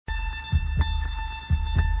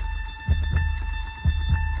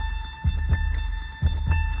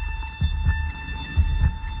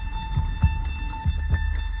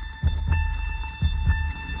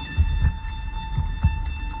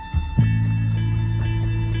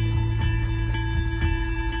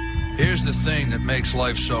Here's the thing that makes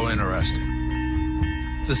life so interesting.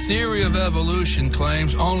 The theory of evolution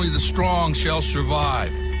claims only the strong shall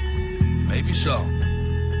survive. Maybe so.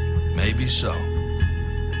 Maybe so.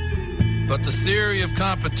 But the theory of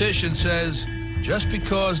competition says just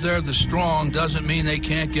because they're the strong doesn't mean they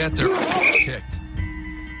can't get their kicked.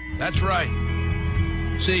 That's right.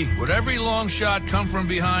 See, what every long shot come from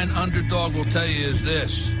behind underdog will tell you is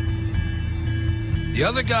this. The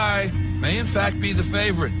other guy may in fact be the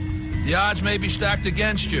favorite. The odds may be stacked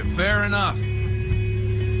against you. Fair enough.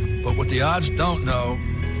 But what the odds don't know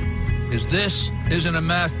is this isn't a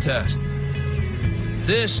math test.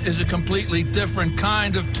 This is a completely different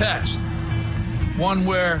kind of test. One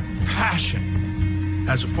where passion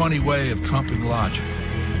has a funny way of trumping logic.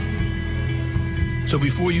 So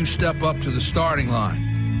before you step up to the starting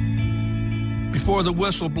line, before the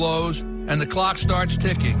whistle blows and the clock starts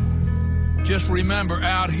ticking, just remember,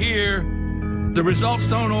 out here, the results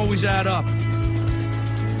don't always add up.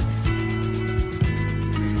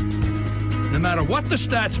 No matter what the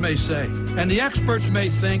stats may say, and the experts may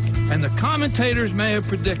think, and the commentators may have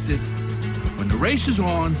predicted, when the race is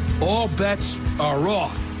on, all bets are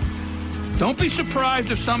off. Don't be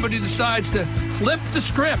surprised if somebody decides to flip the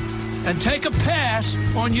script and take a pass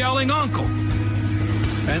on yelling uncle.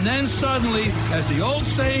 And then suddenly, as the old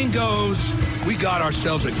saying goes, we got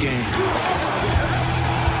ourselves a game.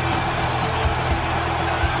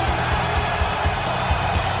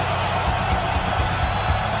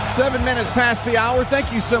 7 minutes past the hour.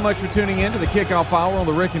 Thank you so much for tuning in to the Kickoff Hour on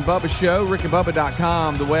the Rick and Bubba Show.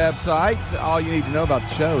 rickandbubba.com, the website. All you need to know about the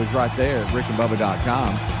show is right there at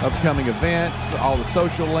rickandbubba.com. Upcoming events, all the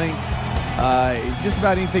social links, just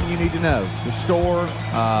about anything you need to know. The store,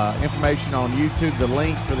 information on YouTube, the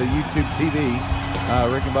link for the YouTube TV,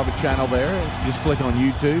 Rick and Bubba channel there. Just click on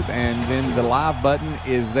YouTube, and then the live button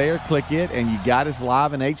is there. Click it, and you got us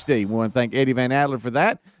live in HD. We want to thank Eddie Van Adler for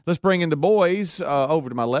that. Let's bring in the boys. Over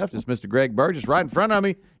to my left is Mr. Greg Burgess. Right in front of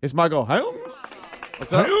me is Michael Helms.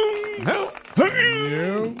 What's up?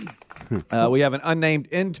 We have an unnamed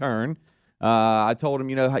intern. I told him,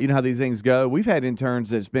 you know how these things go. We've had interns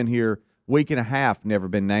that's been here week and a half, never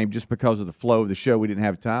been named, just because of the flow of the show. We didn't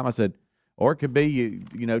have time. I said, or it could be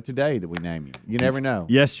you know today that we name you. You never know.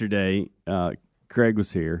 Yesterday, Craig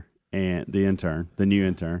was here, and the new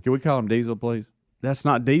intern. Can we call him Diesel, please? That's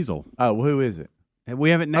not Diesel. Oh, well, who is it?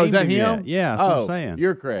 We haven't named is that him yet. Yeah, that's what I'm saying.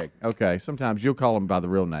 You're Craig. Okay. Sometimes you'll call him by the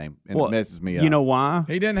real name, and it messes me up. You know why?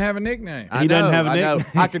 He doesn't have a nickname. He doesn't have a nickname.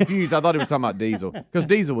 I confused. I thought he was talking about Diesel because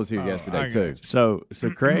Diesel was here yesterday too. So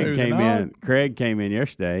Craig came in. Craig came in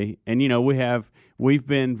yesterday, and we've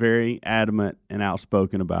been very adamant and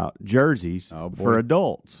outspoken about jerseys for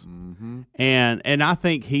adults, and I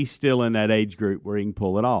think he's still in that age group where he can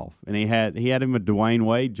pull it off. And he had him a Dwayne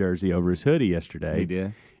Wade jersey over his hoodie yesterday. He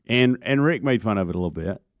did. And Rick made fun of it a little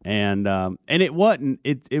bit, and it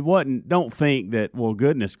wasn't. Don't think that. Well,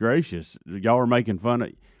 goodness gracious, y'all are making fun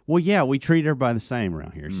of. Well, yeah, we treat everybody the same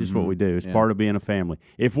around here. It's just what we do. It's part of being a family.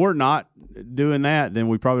 If we're not doing that, then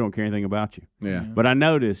we probably don't care anything about you. Yeah. But I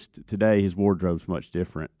noticed today his wardrobe's much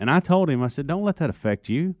different, and I told him, I said, don't let that affect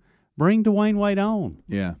you. Bring Dwayne Wade on.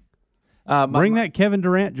 Yeah. Bring that Kevin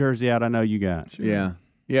Durant jersey out. I know you got. Sure. Yeah.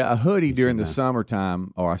 Yeah, a hoodie during the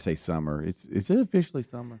summertime, or I say summer. Is it officially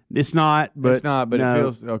summer? It's not, but it's not. But it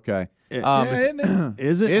feels okay. Isn't it?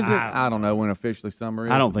 Is it? Is it? I don't know when officially summer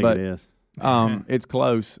is. I don't think it is. It's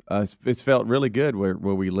close. It's felt really good where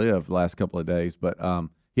we live the last couple of days. But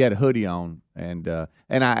he had a hoodie on, and I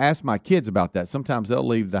asked my kids about that. Sometimes they'll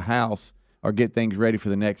leave the house or get things ready for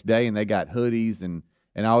the next day, and they got hoodies and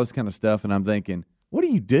all this kind of stuff. And I'm thinking, what are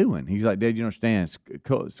you doing? He's like, Dad, you understand?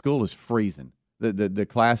 School is freezing. The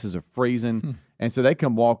classes are freezing, and so they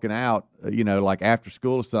come walking out, like after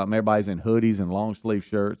school or something. Everybody's in hoodies and long sleeve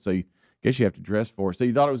shirts, so you guess you have to dress for it. So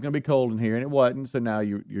you thought it was going to be cold in here, and it wasn't. So now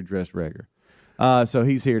you're dressed regular. So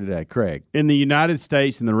he's here today, Craig. In the United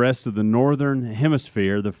States and the rest of the northern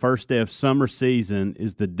hemisphere, the first day of summer season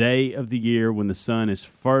is the day of the year when the sun is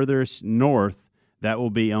furthest north. That will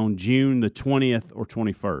be on June the 20th or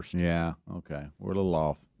 21st. Yeah. Okay, we're a little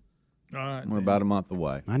off. All right, we're about a month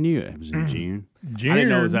away. I knew it was in June. I didn't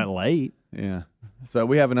know it was that late. Yeah. So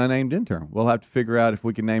we have an unnamed intern. We'll have to figure out if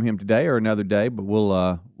we can name him today or another day, but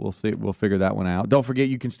we'll see. We'll figure that one out. Don't forget,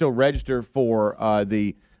 you can still register for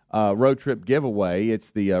the road trip giveaway. It's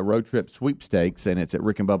the road trip sweepstakes, and it's at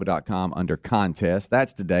rickandbubba.com under contest.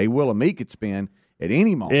 That's today. Willamette could spin at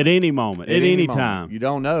any moment. At any moment. At any time. You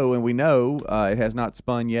don't know, and we know it has not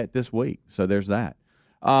spun yet this week. So there's that.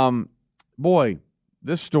 Boy.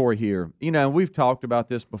 This story here, we've talked about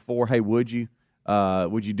this before. Hey, would you?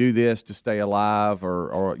 would you do this to stay alive?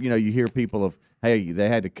 Or you hear people of, hey, they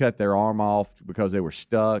had to cut their arm off because they were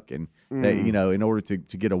stuck, and they, in order to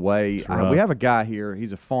get away. We have a guy here.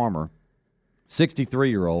 He's a farmer,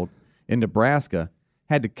 63-year-old in Nebraska,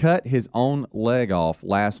 had to cut his own leg off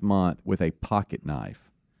last month with a pocket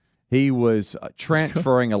knife. He was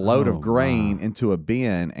transferring a load of grain into a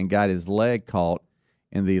bin and got his leg caught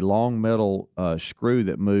in the long metal screw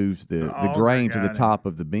that moves the grain to the top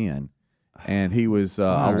of the bin. And he was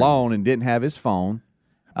alone and didn't have his phone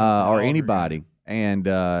or anybody.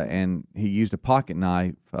 And he used a pocket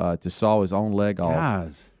knife to saw his own leg off.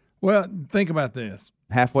 Guys. Well, think about this.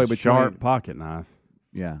 Halfway between. Sharp pocket knife.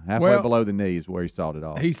 Yeah, halfway below the knees where he sawed it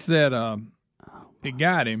off. He said it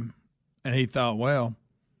got him, and he thought, well,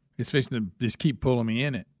 it's fixing to just keep pulling me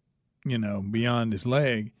in it, beyond his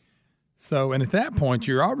leg. So, and at that point,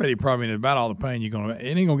 you're already probably in about all the pain you're going to –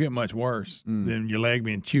 it ain't going to get much worse than your leg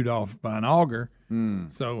being chewed off by an auger.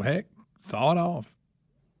 So, heck, saw it off.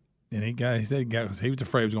 And he said he was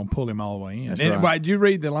afraid it was going to pull him all the way in. But did you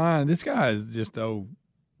read the line? This guy is just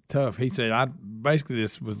tough. He said, I basically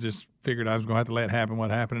just figured I was going to have to let it happen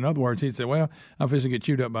what happened. In other words, he said, well, I'm fixing to get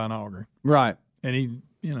chewed up by an auger. Right. And he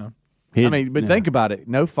think about it.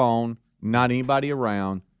 No phone, not anybody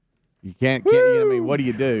around. You can't what do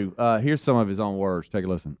you do? Here's some of his own words. Take a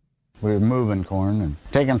listen. We were moving corn and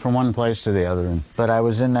taking from one place to the other. But I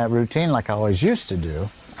was in that routine like I always used to do.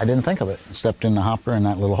 I didn't think of it. I stepped in the hopper in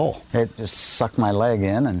that little hole. It just sucked my leg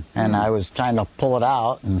in, and I was trying to pull it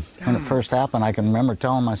out. And when it first happened, I can remember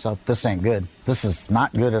telling myself, this ain't good. This is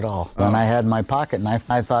not good at all. Then I had my pocket knife.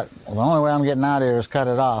 I thought, well, the only way I'm getting out of here is cut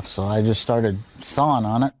it off. So I just started sawing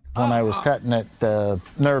on it. When I was cutting it, the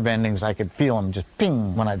nerve endings, I could feel them just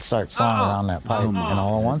ping when I'd start sawing around that pipe. And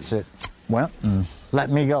all at once it went and let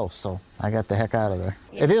me go. So I got the heck out of there.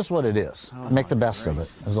 It is what it is. Make the best of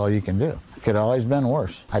it is all you can do. Could have always been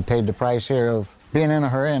worse. I paid the price here of being in a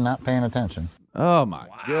hurry and not paying attention. Oh, my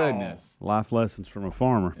goodness. Life lessons from a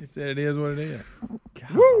farmer. He said it is what it is.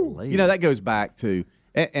 Woo! That goes back to,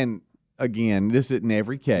 and again, this isn't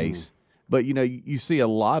every case, but, you see a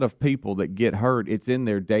lot of people that get hurt. It's in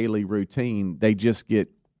their daily routine. They just get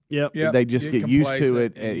they just get used to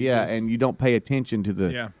it. And you don't pay attention to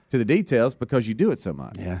the details because you do it so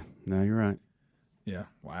much. Yeah. No, you're right. Yeah.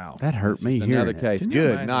 Wow. That hurt me here. Another case.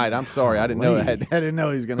 Good night. I'm sorry. I didn't know I didn't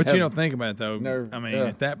know he was going to. But you don't think about it though.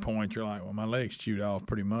 At that point, you're like, well, my leg's chewed off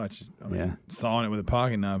pretty much. Sawing it with a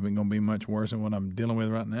pocket knife ain't going to be much worse than what I'm dealing with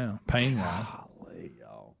right now, pain wise.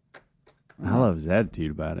 I love his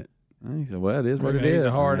attitude about it. He said, well, it is what it is. It's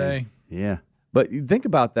a hard day. Yeah. But you think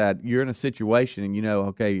about that. You're in a situation and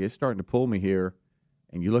okay, it's starting to pull me here,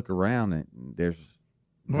 and you look around and there's.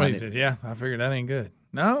 Well, he says, yeah, I figured that ain't good.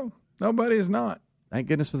 No, nobody is not. Thank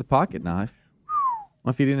goodness for the pocket knife.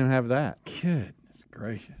 What if you didn't even have that? Goodness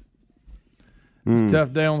gracious. It's a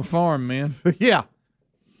tough day on the farm, man. Yeah.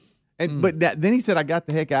 And But then he said, I got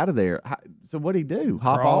the heck out of there. So what'd he do?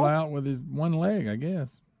 Crawl out with his one leg, I guess.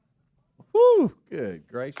 Whew. Good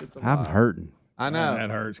gracious. I'm hurting. I know. That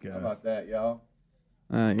hurts, guys. How about that, y'all?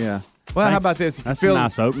 Yeah. Well, how about this? That's a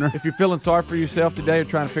nice opener. If you're feeling sorry for yourself today or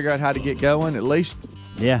trying to figure out how to get going, at least.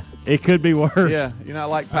 Yeah, it could be worse. Yeah, you're not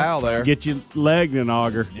like Powell there. Get your leg in an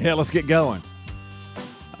auger. Yeah, let's get going.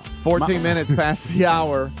 14 minutes past the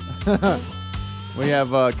hour. We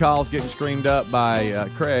have calls getting screamed up by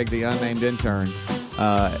Craig, the unnamed intern.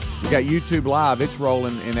 We got YouTube Live. It's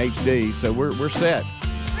rolling in HD, so we're set.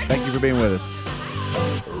 Thank you for being with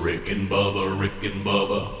us. Rick and Bubba, Rick and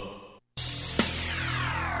Bubba.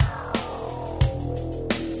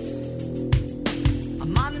 A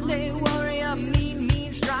Monday warrior,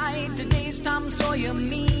 mean stride. Today's Tom Sawyer,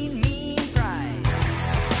 mean pride.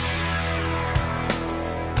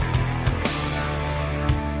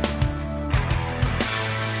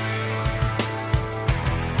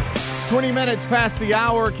 $20 minutes past the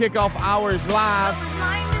hour. Kickoff Hour is live.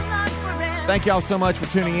 Thank y'all so much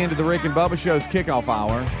for tuning in to the Rick and Bubba Show's Kickoff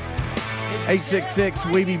Hour.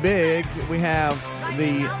 866-WE-BE-BIG. We have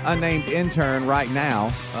the unnamed intern right now.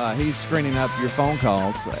 He's screening up your phone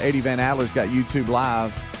calls. Eddie Van Adler's got YouTube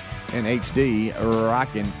Live in HD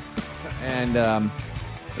rocking. And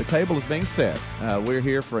the table is being set. We're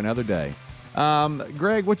here for another day.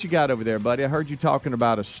 Greg, what you got over there, buddy? I heard you talking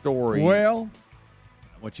about a story. Well,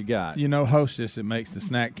 what you got? Hostess that makes the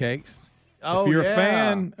snack cakes. Oh, if you're a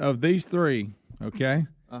fan of these three, okay?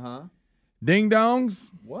 Uh-huh. Ding dongs.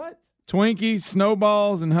 What? Twinkies,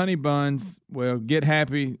 snowballs, and honey buns. Well, get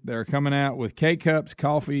happy. They're coming out with K-Cups,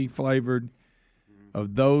 coffee flavored,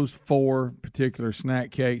 of those four particular snack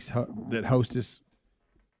cakes that Hostess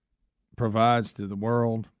provides to the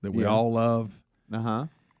world that we all love. Uh-huh.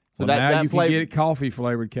 So now you can get coffee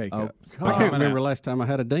flavored K-Cups. I can't remember last time I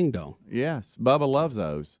had a ding dong. Yes, Bubba loves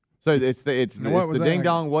those. So it's the ding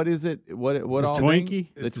dong. What is it? What all?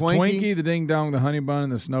 Twinkie? The Twinkie, the ding dong, the honey bun,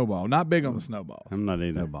 and the snowball. Not big on the snowballs. I'm not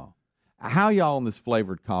eating snowball. How y'all on this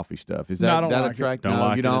flavored coffee stuff? Is that I don't like attractive? Don't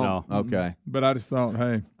like you it don't? at all. Okay. But I just thought,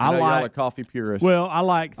 hey, y'all are coffee purists. Well, I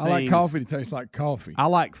like coffee to taste like coffee. I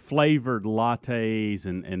like flavored lattes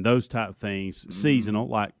and those type of things, seasonal,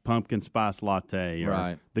 like pumpkin spice latte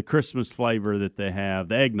or the Christmas flavor that they have,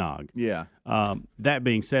 the eggnog. Yeah. That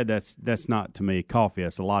being said, that's not to me coffee.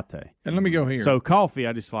 That's a latte. And let me go here. So coffee,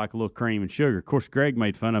 I just like a little cream and sugar. Of course, Greg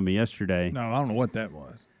made fun of me yesterday. No, I don't know what that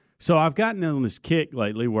was. So I've gotten on this kick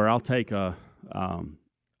lately where I'll take a.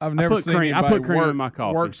 I've never seen cream. I put cream in my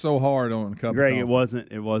coffee. Work so hard on a cup Greg, of coffee.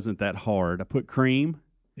 it wasn't that hard. I put cream,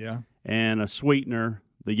 and a sweetener,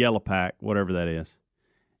 the yellow pack, whatever that is,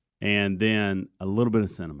 and then a little bit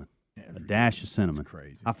of cinnamon, a dash of cinnamon.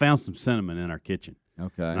 Crazy. I found some cinnamon in our kitchen.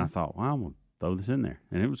 Okay, and I thought, well, I'm gonna throw this in there,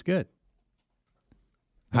 and it was good.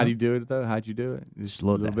 How do you do it though? How'd you do it? Just a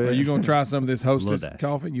little bit. Are you gonna try some of this Hostess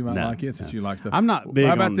coffee? You might like it since you like stuff. I'm not big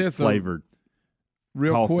How about on this flavored.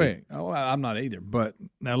 Real coffee. quick. Oh, I'm not either. But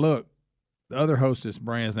now look, the other Hostess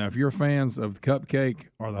brands. Now, if you're fans of the cupcake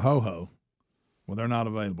or the ho-ho, well, they're not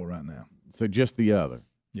available right now. So just the other.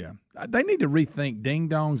 Yeah, they need to rethink ding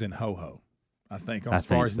dongs and ho-ho. I think as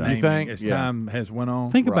far as naming as time has went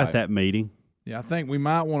on. Think about that meeting. Yeah, I think we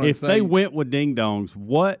might want to. If they went with ding dongs,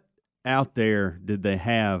 what out there did they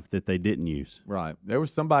have that they didn't use? Right. There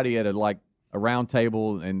was somebody at a round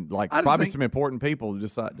table and probably some important people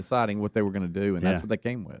deciding what they were going to do, and that's what they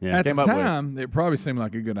came with. Yeah. At the time, it probably seemed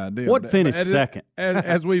like a good idea. What finished second?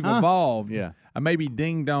 As we've evolved, maybe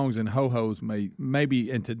ding dongs and ho hos maybe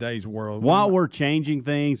in today's world. While we're changing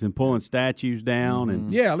things and pulling statues down,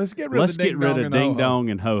 and let's get rid of the ding dong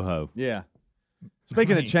and ho ho. Yeah.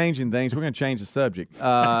 Speaking of changing things, we're going to change the subject.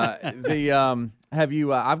 Have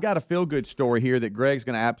you? I've got a feel good story here that Greg's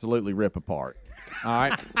going to absolutely rip apart. All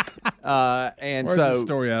right, and where's the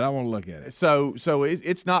story at? I want to look at it. So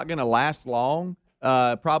it's not going to last long.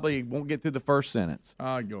 Probably won't get through the first sentence.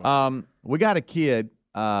 Go ahead. We got a kid,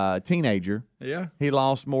 teenager. Yeah, he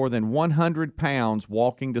lost more than 100 pounds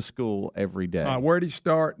walking to school every day. Where'd he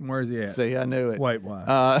start and where's he at? See, I knew it. Wait,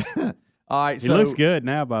 why? All right, he looks good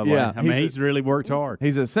now, by the way. I mean, he's really worked hard.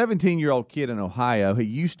 He's a 17-year-old kid in Ohio. He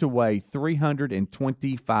used to weigh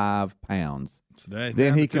 325 pounds.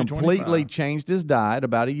 Then he completely changed his diet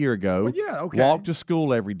about a year ago. Well, walked to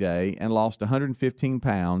school every day and lost 115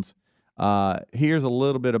 pounds. Here's a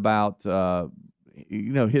little bit about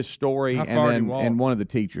his story and one of the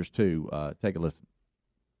teachers too. Take a listen.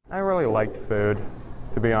 I really liked food,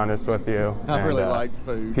 to be honest with you. I really liked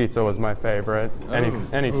food. Pizza was my favorite.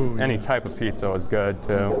 Any type of pizza was good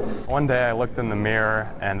too. One day I looked in the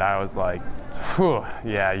mirror and I was like, whew,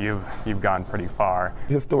 yeah, you've gone pretty far.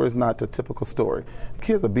 His story is not the typical story.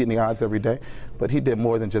 Kids are beating the odds every day, but he did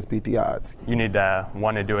more than just beat the odds. You need to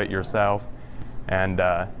want to do it yourself, and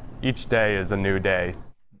each day is a new day.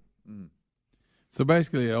 So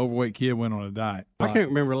basically, an overweight kid went on a diet. I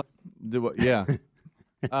can't remember. Yeah.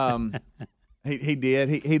 He did.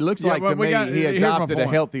 He looks like to me he adopted a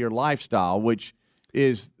healthier lifestyle, which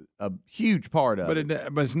is a huge part of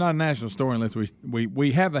it. But it's not a national story unless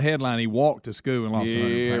we have the headline, he walked to school and lost 100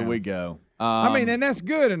 pounds. Here we go. And that's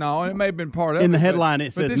good and all, and it may have been part of it. In the headline,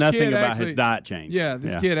 it says nothing about his diet change. Yeah,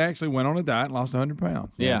 this kid actually went on a diet and lost 100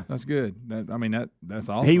 pounds. So yeah. That's good. That's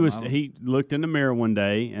awesome. He looked in the mirror one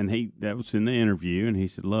day, and that was in the interview, and he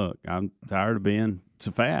said, look, I'm tired of being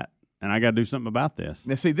so fat. And I got to do something about this.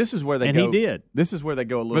 Now, see, this is where they go. And he did. This is where they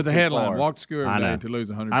go a little But the headline, far. walked to school every day to lose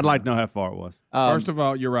 100 pounds. I'd like to know how far it was. First of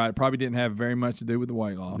all, you're right. It probably didn't have very much to do with the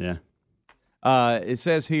weight loss. Yeah. It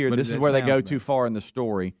says here, this is where they go too far in the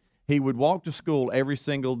story. He would walk to school every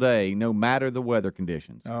single day, no matter the weather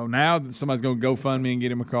conditions. Oh, now somebody's going to GoFundMe and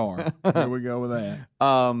get him a car. Here we go with that.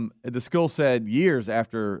 The school said years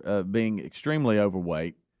after being extremely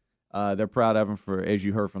overweight, they're proud of him for, as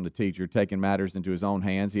you heard from the teacher, taking matters into his own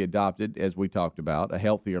hands. He adopted, as we talked about, a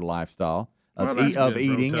healthier lifestyle of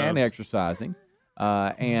eating and exercising.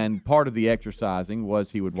 And part of the exercising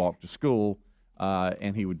was he would walk to school,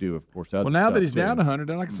 and he would do, of course, other stuff. Well, now that he's too. down 100,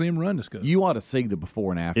 I'd like to see him run to school. You ought to see the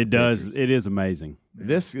before and after. It does. pictures. It is amazing.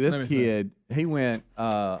 This kid, he went.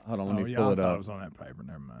 Hold on, let me pull it I thought up. it was on that paper.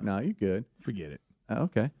 Never mind. No, you're good. Forget it.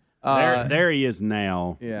 Okay. There he is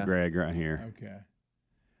now, yeah. Greg, right here. Okay.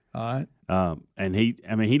 All right. And he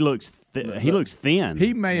looks he looks thin.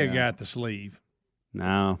 He may have got the sleeve.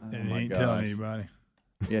 No. And he ain't telling anybody.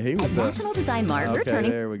 Yeah, he was. National Design Mart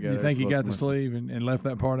returning. There we go. You think he got the sleeve and left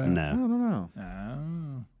that part out? No. I don't know.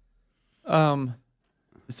 Oh.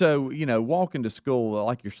 So, walking to school,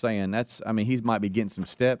 like you're saying, he might be getting some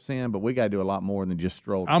steps in, but we got to do a lot more than just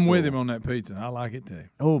stroll to I'm school. with him on that pizza. I like it too.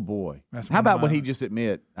 Oh, boy. How about when he just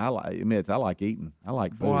admits, I like eating. I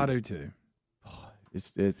like food. Boy, I do too.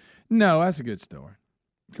 It's No, that's a good story.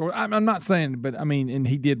 Of course, I'm not saying, but and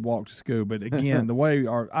he did walk to school. But again, the way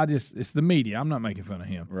it's the media. I'm not making fun of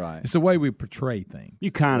him. Right. It's the way we portray things.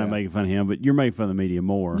 You kind of making fun of him, but you're making fun of the media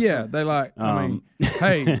more. Yeah, they like.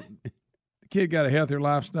 Hey, the kid got a healthier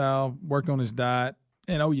lifestyle, worked on his diet,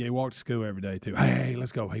 and he walked to school every day too. Hey,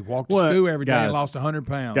 let's go. He walked to school every day and lost 100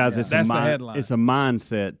 pounds. Guys, that's the headline. It's a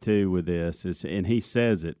mindset too with this. And he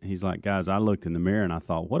says it. He's like, guys, I looked in the mirror and I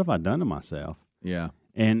thought, what have I done to myself? Yeah.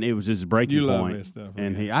 And it was his breaking you point. Love this stuff,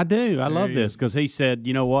 and I do. I love this because he said,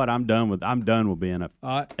 you know what? I'm done with being a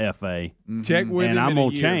FA. Mm-hmm. Check with him. And I'm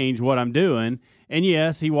gonna change what I'm doing. And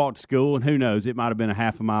yes, he walked to school, and who knows? It might have been a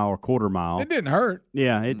half a mile or quarter mile. It didn't hurt.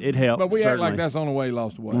 Yeah, it helped. But we certainly. act like that's the only way he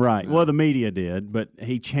lost weight. Right. Well, the media did, but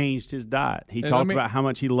he changed his diet. He talked about how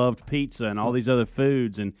much he loved pizza and all these other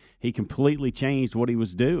foods, and he completely changed what he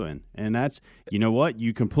was doing. And that's, you know what?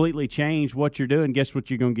 You completely change what you're doing. Guess what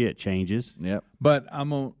you're going to get? Changes. Yep. But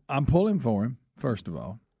I'm pulling for him, first of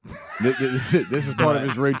all. This is part of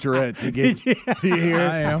his root Tourette's. You hear it?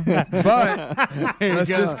 I am. But let's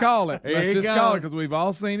just call it. Let's just call it because we've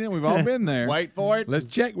all seen it. We've all been there. Wait for it. Let's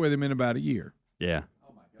check with him in about a year. Yeah.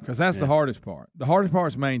 Because that's the hardest part. The hardest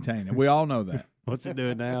part is maintaining. We all know that. What's he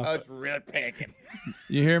doing now? Oh, it's really picking.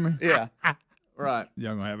 You hear me? Yeah. Right.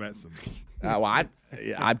 Y'all going to have that some. Well, I'm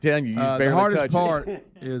telling you, you just barely the hardest touch part it.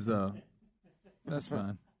 is, that's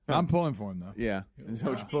fine. I'm pulling for him, though. Yeah. Is that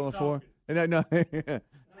what you're pulling for? No.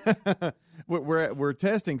 we're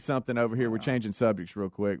testing something over here. We're changing subjects real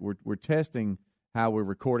quick. We're testing how we're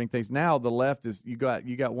recording things. Now the left is you got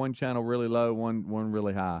one channel really low, one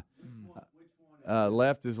really high.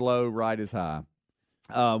 Left is low, right is high.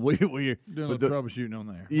 We're doing a little troubleshooting on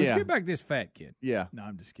there. Yeah. Let's get back to this fat kid. Yeah. No,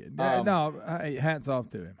 I'm just kidding. No, hey, hats off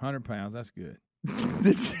to him. 100 pounds, that's good.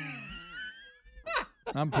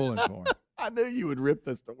 I'm pulling for him. I knew you would rip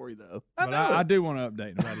the story though. But I do want to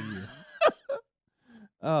update in about a year.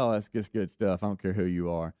 Oh, that's just good stuff. I don't care who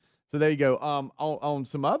you are. So there you go. On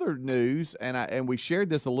some other news, and we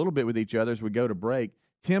shared this a little bit with each other as we go to break.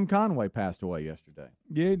 Tim Conway passed away yesterday.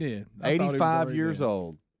 Yeah, he did. 85 years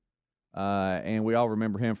old. And we all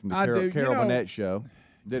remember him from the Carol Burnett show.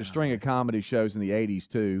 Did a string of comedy shows in the 80s,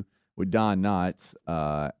 too, with Don Knotts.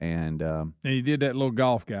 And he did that little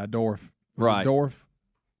golf guy, Dorf. Right. Dorf?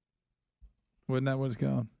 Wasn't that what it's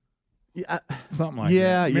called? Yeah, something like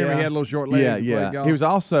that. Remember he had little short legs. Yeah. Golf? He was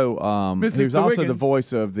also Wiggins. the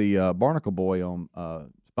voice of the Barnacle Boy on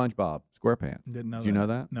SpongeBob SquarePants. Didn't know Did you know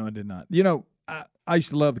that? No, I did not. You know, I used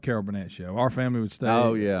to love the Carol Burnett show. Our family would stay.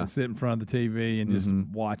 Oh yeah, sit in front of the TV and just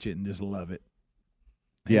watch it and just love it.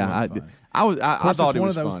 I thought it was one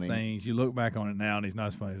of those funny. things. You look back on it now, and he's not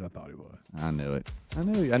as funny as I thought he was. I knew it. I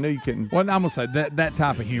knew you couldn't. Well, I'm gonna say that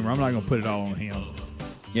type of humor. I'm not gonna put it all on him.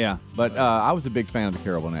 Yeah, but I was a big fan of the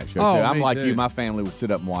Carol Burnett show, too. I'm like you. My family would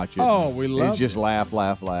sit up and watch it. Oh, we loved it. Just laugh.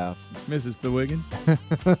 Mrs. The Wiggins?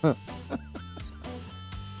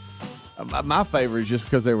 My favorite is just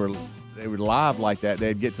because they were live like that.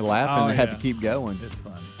 They'd get to laughing and they had to keep going. It's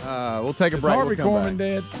funny. We'll take a break. Harvey we'll Korman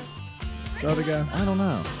dead? The other guy? I don't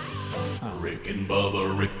know. Rick and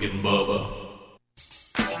Bubba.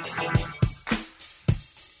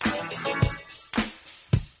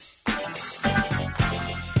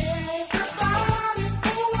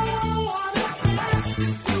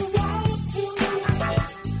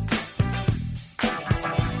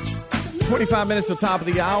 25 minutes till top of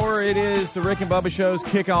the hour. It is the Rick and Bubba Show's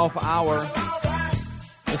kickoff hour.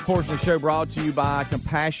 This portion of the show brought to you by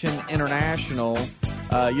Compassion International.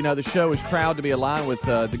 The show is proud to be aligned with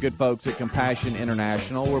the good folks at Compassion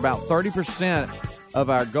International. We're about 30% of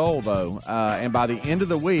our goal, though. And by the end of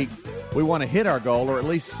the week, we want to hit our goal, or at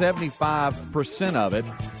least 75% of it.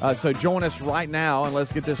 So join us right now, and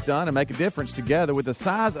let's get this done and make a difference together. With the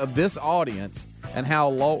size of this audience and how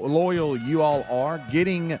loyal you all are,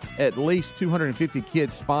 getting at least 250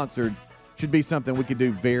 kids sponsored should be something we could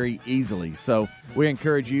do very easily. So we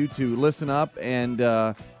encourage you to listen up and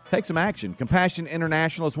take some action. Compassion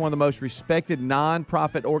International is one of the most respected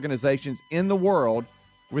nonprofit organizations in the world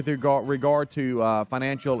with regard to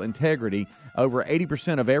financial integrity. Over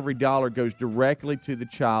 80% of every dollar goes directly to the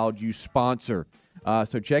child you sponsor.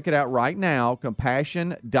 So check it out right now,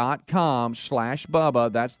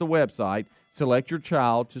 compassion.com/Bubba. That's the website. Select your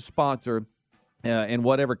child to sponsor in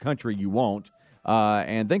whatever country you want.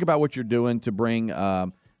 And think about what you're doing to bring,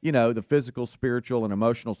 the physical, spiritual, and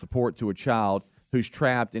emotional support to a child who's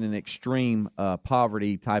trapped in an extreme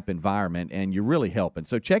poverty type environment, and you're really helping.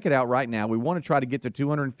 So check it out right now. We want to try to get to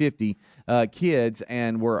 250 kids,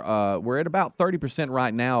 and we're at about 30%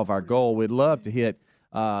 right now of our goal. We'd love to hit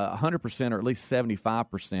 100% or at least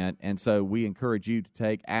 75%, and so we encourage you to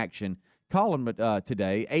take action. Call them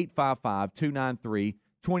today,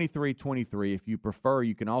 855-293-2323. If you prefer,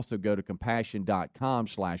 you can also go to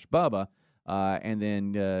compassion.com/Bubba, and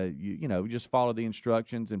then you just follow the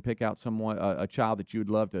instructions and pick out someone, a child that you would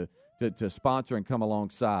love to sponsor and come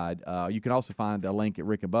alongside. You can also find a link at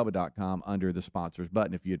rickandbubba.com under the sponsors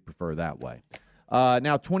button if you'd prefer that way.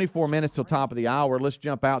 Now 24 minutes till top of the hour. Let's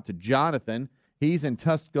jump out to Jonathan. He's in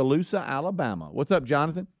Tuscaloosa, Alabama. What's up,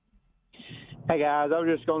 Jonathan? Hey, guys, I was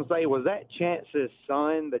just going to say, was that Chance's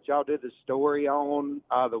son that y'all did the story on,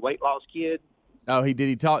 the weight loss kid? Oh, did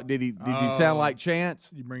he talk? Did he sound like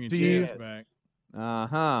Chance? You bringing Chance back?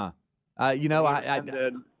 I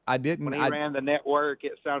didn't. When he ran the network,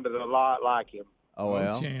 it sounded a lot like him. Oh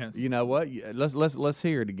well, Chance. You know what? Let's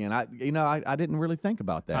hear it again. I didn't really think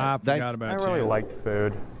about that. I forgot about Chance. I really liked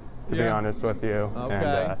food, to be honest with you. Okay.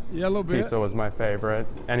 And, yeah, a little bit. Pizza was my favorite.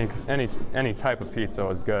 Any type of pizza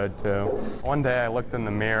was good too. One day I looked in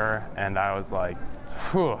the mirror and I was like,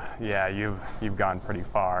 "Whew, yeah, you've gone pretty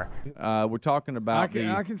far." We're talking about.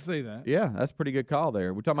 I can see that. Yeah, that's a pretty good call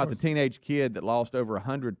there. We're talking about the teenage kid that lost over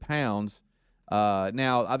 100 pounds.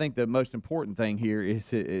 Now, I think the most important thing here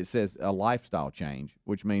is it says a lifestyle change,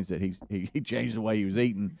 which means that he changed the way he was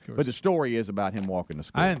eating. But the story is about him walking to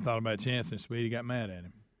school. I hadn't thought about Chance since Speedy got mad at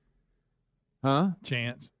him. Huh?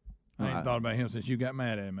 Chance. I hadn't thought about him since you got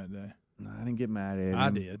mad at him that day. No, I didn't get mad at him.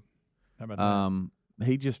 I did. How about that?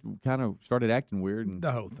 He just kind of started acting weird. And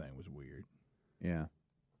the whole thing was weird. Yeah.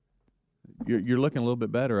 You're looking a little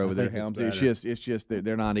bit better over there, Helms. It's just that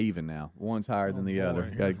they're not even now. One's higher than the other.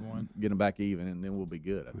 Got to get them back even, and then we'll be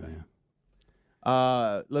good, I think.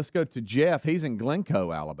 Yeah. Let's go to Jeff. He's in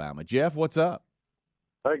Glencoe, Alabama. Jeff, what's up?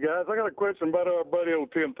 Hey, guys, I got a question about our buddy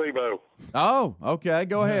old Tim Tebow. Oh, okay.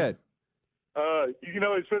 Go ahead.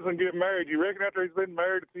 He's fixing to get married. You reckon after he's been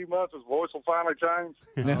married a few months, his voice will finally change?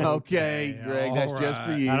 Okay, Greg, that's just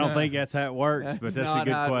for you. I don't think that's how it works, but that's a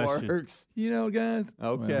good question. Works. Guys.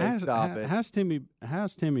 Okay, stop it. How's Timmy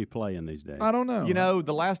playing these days? I don't know.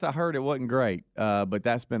 The last I heard, it wasn't great, but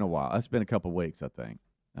that's been a while. That's been a couple of weeks, I think.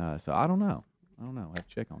 So I don't know. I have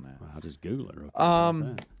to check on that. Well, I'll just Google it real quick.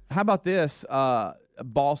 How about this?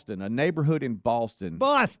 Boston, a neighborhood in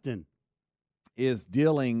Boston is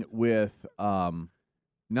dealing with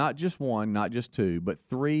not just one, not just two, but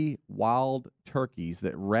 3 wild turkeys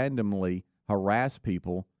that randomly harass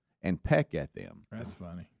people and peck at them. That's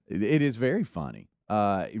funny. It is very funny.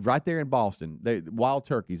 Right there in Boston, wild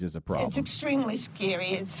turkeys is a problem. It's extremely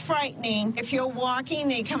scary. It's frightening. If you're walking,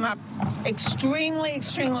 they come up extremely,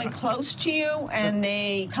 extremely close to you, and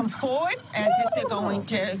they come forward as if they're going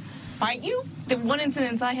to bite you. The one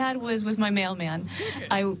incident I had was with my mailman.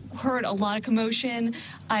 I heard a lot of commotion.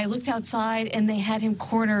 I looked outside, and they had him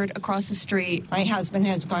cornered across the street. My husband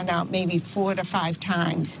has gone out maybe 4 to 5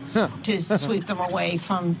 times to sweep them away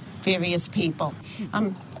from various people.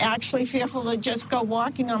 I'm actually fearful to just go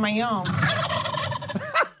walking on my own.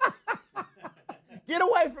 Get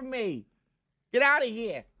away from me. Get out of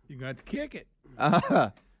here. You're going to have to kick it.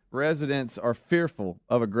 Residents are fearful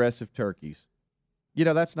of aggressive turkeys.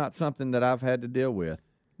 That's not something that I've had to deal with.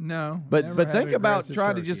 No. But think about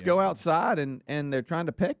trying to just go outside and they're trying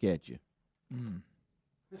to peck at you.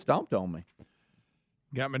 Stomped on me.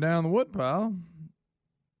 Got me down the wood pile.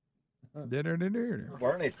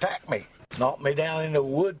 Bernie attacked me, knocked me down in the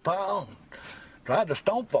wood pile, tried to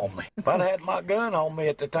stomp on me. If I'd had my gun on me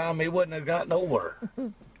at the time, he wouldn't have gotten over.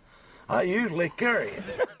 I usually carry it.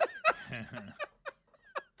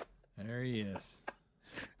 There he is.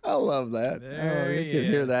 I love that. You can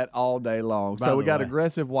hear that all day long. By so we got way,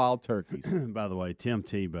 aggressive wild turkeys. By the way, Tim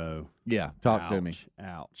Tebow. Yeah, talk to me.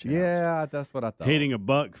 Ouch. Yeah, that's what I thought. Hitting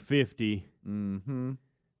 $150. Mm-hmm.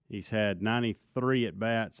 He's had 93 at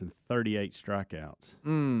bats and 38 strikeouts.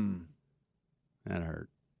 That hurt.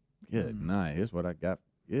 Good night. Here's what I got.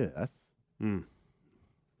 Yeah, that's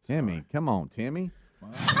Timmy. Come on, Timmy. Wow.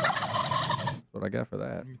 That's what I got for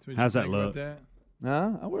that. How's that look?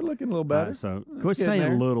 We're looking a little better. Right, so quit saying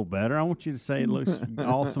a little better. I want you to say it looks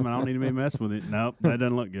awesome, and I don't need to be messing with it. Nope, that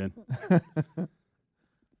doesn't look good.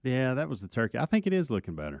 Yeah, that was the turkey. I think it is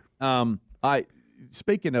looking better.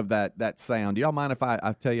 Speaking of that sound, do y'all mind if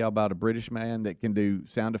I tell y'all about a British man that can do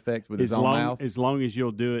sound effects with his own mouth? As long as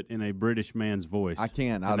you'll do it in a British man's voice. I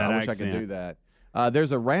can. I wish I could do that.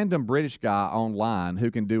 There's a random British guy online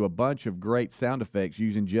who can do a bunch of great sound effects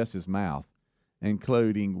using just his mouth,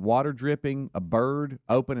 including water dripping, a bird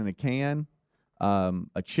opening a can,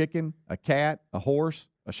 a chicken, a cat, a horse,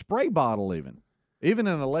 a spray bottle, even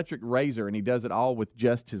an electric razor, and he does it all with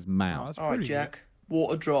just his mouth. All right, Jack.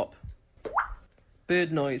 Water drop.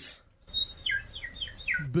 Bird noise.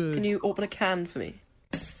 Can you open a can for me?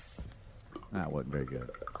 That wasn't very good.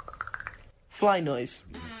 Fly noise.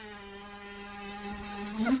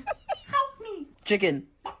 Chicken.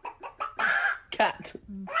 Cat.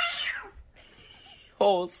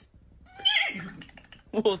 Horse.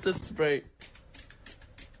 Water spray.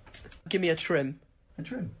 Give me a trim. A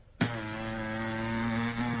trim.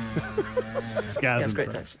 This guy's great,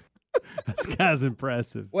 impressive. This guy's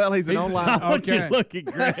impressive. Well, he's an online. I want you to look at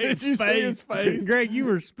Greg's Did you see his face? Greg, you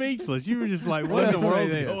were speechless. You were just like, what in the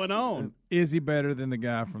world's going on? Is he better than the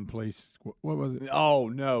guy from Police? What was it? Oh,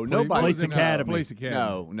 no. Nobody. Police Academy. Police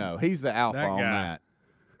Academy. No. He's the alpha on that.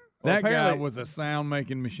 That Well, guy was a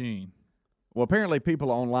sound-making machine. Well, apparently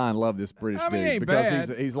people online love this British I mean, he dude ain't because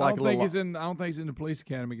bad. he's like I don't think he's in the Police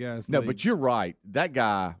Academy, guys. No, but you're right. That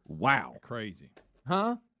guy, wow. Crazy.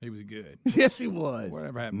 Huh? He was good. Yes, he was.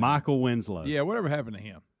 Whatever happened? Michael Winslow. Yeah, whatever happened to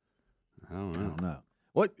him? I don't know.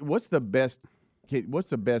 What's the best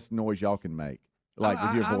noise y'all can make? Like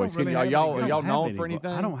with your I voice? don't really Are have y'all any- known for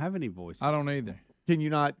anything? I don't have any voices. I don't either. Can you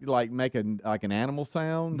not like make an animal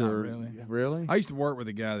sound? Not or, really. Really? I used to work with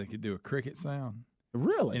a guy that could do a cricket sound.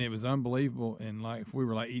 Really? And it was unbelievable. And like if we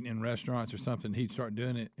were like eating in restaurants or something, he'd start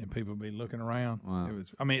doing it, and people would be looking around. Wow. It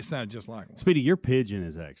was. I mean, it sounded just like one. Speedy, your pigeon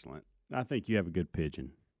is excellent. I think you have a good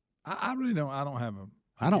pigeon. I really don't. I don't have a.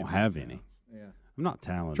 I don't have any. Yeah. I'm not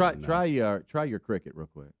talented. Try your cricket real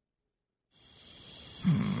quick.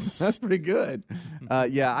 That's pretty good.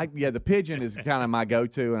 The pigeon is kind of my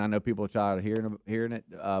go-to, and I know people are tired of hearing it.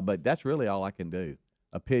 But that's really all I can do.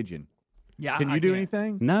 A pigeon. Yeah. Can you do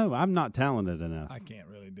anything? No, I'm not talented enough. I can't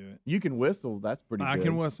really do it. You can whistle. That's pretty I good.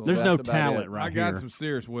 can whistle. There's That's no about talent it. right I got here. some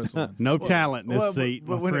serious whistling. No talent in this seat,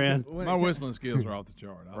 my friend. My whistling skills are off the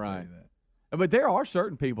chart. I'll tell you that. But there are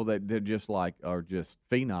certain people that they're just like are just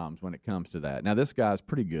phenoms when it comes to that. Now this guy's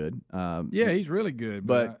pretty good. Yeah, he's really good.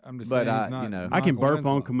 But I'm just saying he's not. I can Michael burp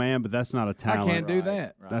Winslow. on command, but that's not a talent. I can't do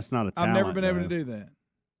that. That's not a talent. I've never been able though. to do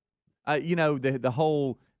that. The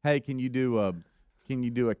whole hey, can you do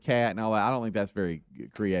a cat and all that? I don't think that's very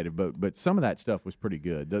creative, but some of that stuff was pretty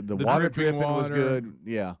good. The water dripping dripping was water. good.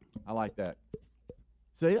 Yeah, I like that.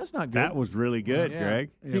 See, that's not good. That was really good, Yeah.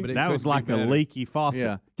 Greg. Yeah, but it that was could be like a better. leaky faucet.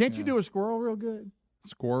 Yeah. Can't you do a squirrel real good?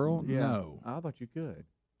 Squirrel? Yeah. No. I thought you could.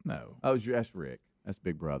 No. Oh, that's Rick. That's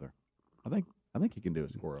Big Brother. I think he can do a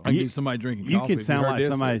squirrel. I can do somebody drinking You coffee. can Have sound heard like this?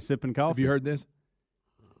 somebody sipping coffee. Have you heard this?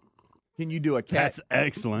 Can you do a cat? That's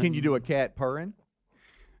excellent. Can you do a cat purring?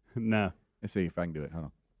 No. Let's see if I can do it.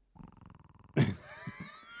 Hold on.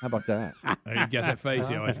 How about that? Oh, you got that face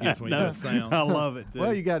he always gets when he does sound. I love it too.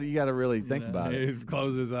 Well, you got to really think about it. He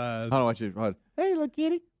closes his eyes. I don't want you. Hey, look,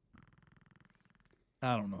 kitty.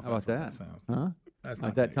 I don't know. If How about that's that? what that sounds. Huh? That's Like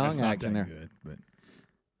not that tongue that's not action that there. Good,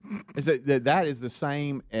 but Is that is the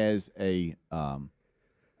same as a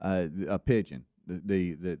pigeon.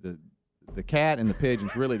 The cat and the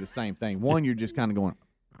pigeon's really the same thing. One, you're just kind of going,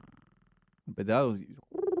 but those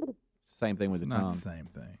same thing with it's the not tongue. the same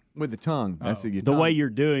thing. With the tongue, that's your The tongue. way you're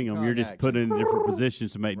doing them, tongue you're just action. putting in different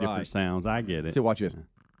positions to make different Right. sounds. I get it. See, watch this. See,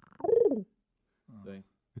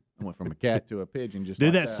 I went from a cat to a pigeon. Just Do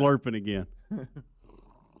like that slurping again.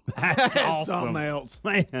 That's awesome. Something else.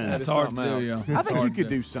 Man, That's hard to something do. else. Yeah. I think you could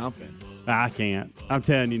do something. I can't. I'm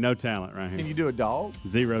telling you, no talent right here. Can you do a dog?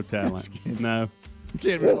 Zero talent. No.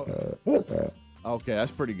 Okay,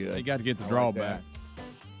 that's pretty good. You got to get the I like drawback. that.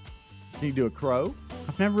 Can you do a crow?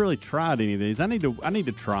 I've never really tried any of these. I need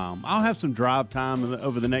to try them. I'll have some drive time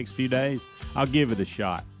over the next few days. I'll give it a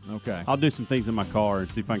shot. Okay. I'll do some things in my car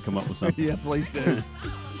and see if I can come up with something. Yeah, please do.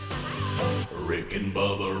 Rick and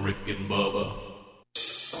Bubba, Rick and Bubba.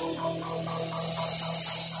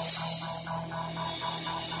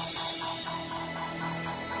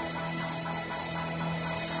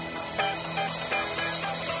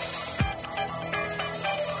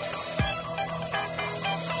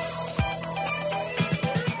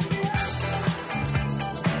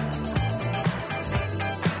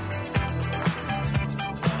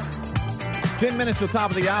 10 minutes till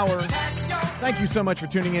top of the hour. Thank you so much for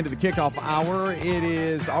tuning into the Kickoff Hour. It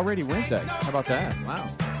is already Wednesday. How about that?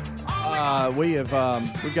 Wow. We've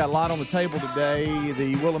got a lot on the table today.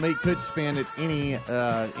 The Willamette could spin at any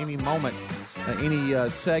moment, any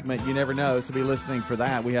segment. You never know. So be listening for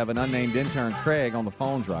that. We have an unnamed intern, Craig, on the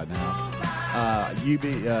phones right now.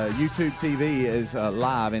 YouTube TV is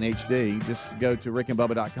live in HD. Just go to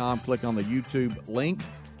rickandbubba.com, click on the YouTube link,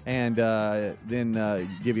 and then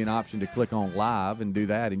give you an option to click on live and do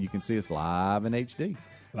that, and you can see us live in HD.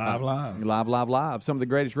 Live. Some of the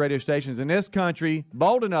greatest radio stations in this country,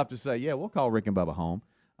 bold enough to say, yeah, we'll call Rick and Bubba home.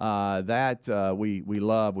 We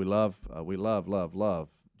love.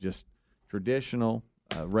 Just traditional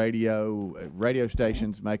radio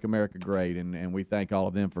stations make America great, and we thank all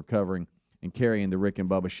of them for covering and carrying the Rick and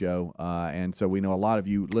Bubba show. And so we know a lot of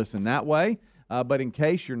you listen that way. But in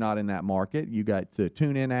case you're not in that market, you got the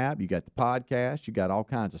TuneIn app, you got the podcast, you got all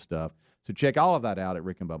kinds of stuff. So check all of that out at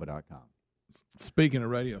rickandbubba.com. Speaking of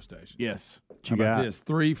radio stations. Yes. How about this?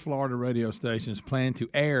 3 Florida radio stations plan to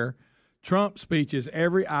air Trump speeches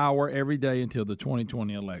every hour, every day until the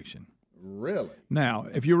 2020 election. Really? Now,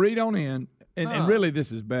 if you read on in, and really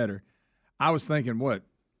this is better, I was thinking,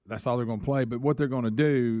 that's all they're going to play. But what they're going to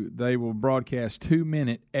do, they will broadcast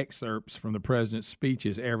 2-minute excerpts from the president's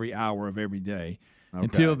speeches every hour of every day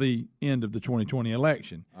until the end of the 2020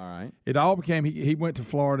 election. All right. It all became he went to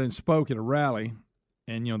Florida and spoke at a rally.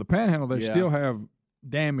 And, the Panhandle, they still have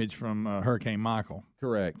damage from Hurricane Michael.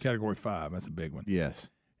 Correct. Category 5. That's a big one. Yes.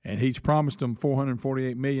 And he's promised them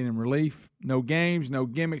 $448 million in relief. No games, no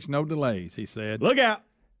gimmicks, no delays, he said. Look out.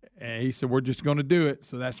 And he said, we're just going to do it.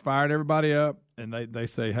 So that's fired everybody up. And they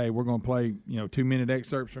say, hey, we're going to play 2-minute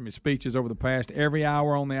excerpts from his speeches over the past every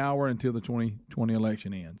hour on the hour until the 2020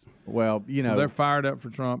 election ends. Well, so they're fired up for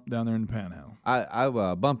Trump down there in the Panhandle.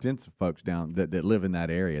 I bumped into some folks down that live in that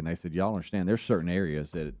area, and they said, y'all understand, there's certain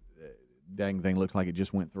areas that dang thing looks like it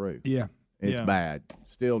just went through. Yeah. It's bad.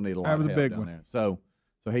 Still need a lot of help big down one. there. So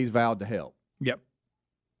he's vowed to help. Yep.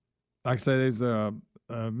 Like I say, there's a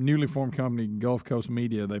newly formed company, Gulf Coast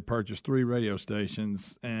Media. They purchased 3 radio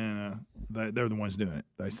stations, and they're the ones doing it.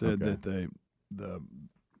 They said that the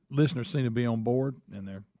listeners seem to be on board,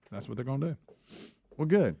 and that's what they're going to do. Well,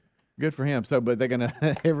 good for him. So, but they're going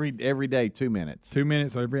to every day 2 minutes. 2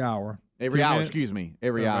 minutes every hour. Every hour, excuse me.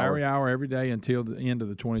 Every hour. Every hour, every day until the end of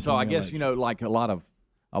the 2020 So I guess election. like a lot of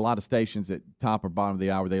stations at top or bottom of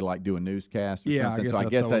the hour, they like do a newscast or something. I so I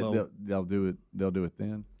guess that they'll do it. They'll do it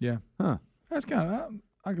then. Yeah. Huh. That's kind of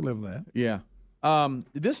I could live with that. Yeah.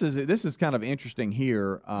 This is kind of interesting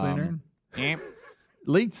here.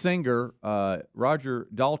 Lead singer Roger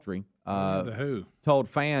Daltrey the Who told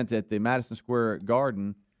fans at the Madison Square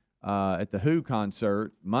Garden at the Who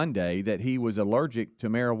concert Monday that he was allergic to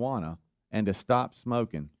marijuana and to stop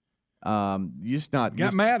smoking. Got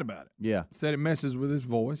mad about it. Yeah. Said it messes with his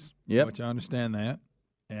voice. Yep. Which I understand that.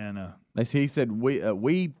 And he said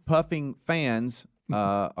we puffing fans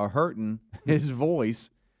are hurting his voice.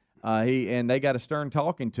 They got a stern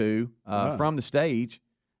talking to from the stage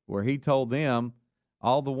where he told them,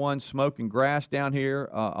 all the ones smoking grass down here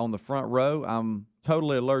on the front row, I'm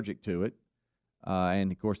totally allergic to it. And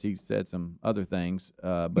of course he said some other things,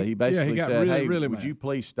 but he basically said, really, "Hey, really would mad. you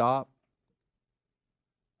please stop?"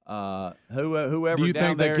 Whoever do you down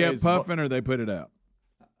think they there kept is puffing or they put it out?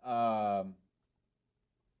 I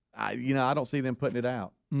don't see them putting it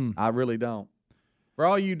out. I really don't. For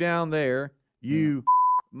all you down there,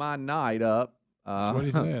 my night up. That's what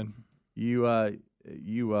he said.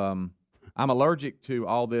 I'm allergic to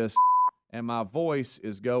all this, and my voice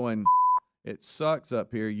is going. It sucks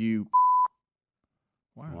up here.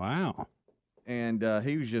 Wow. And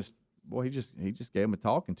he was just he just gave him a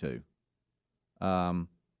talking to.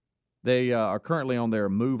 They are currently on their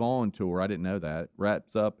Move On tour. I didn't know that.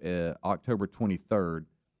 Wraps up October 23rd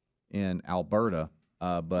in Alberta.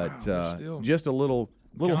 Just a little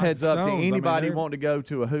heads up to anybody wanting to go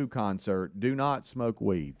to a Who concert: do not smoke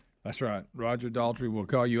weed. That's right. Roger Daltrey will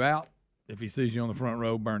call you out if he sees you on the front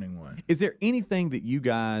row burning one. Is there anything that you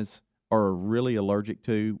guys are really allergic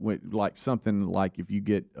to, like something like if you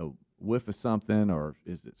get a whiff of something, or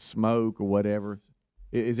is it smoke or whatever?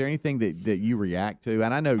 Is there anything that you react to?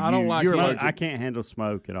 And I know you're allergic. I can't handle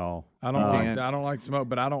smoke at all. I don't like smoke,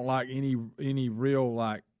 but I don't like any real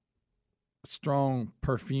like strong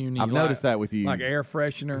perfume. I've noticed that with you, like air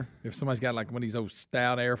freshener. If somebody's got like one of these old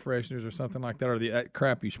stout air fresheners or something like that, or that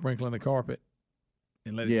crap you sprinkle in the carpet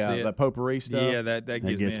and let it sit. Yeah, that potpourri stuff. Yeah, that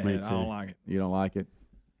gives me a head. I don't like it. You don't like it?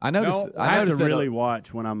 I noticed. I have to really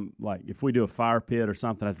watch when I'm like, if we do a fire pit or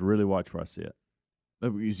something, I have to really watch where I sit.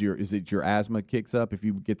 Is it your asthma kicks up if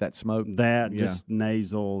you get that smoke? Just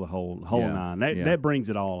nasal, the whole nine. That brings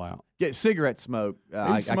it all out. Get cigarette smoke.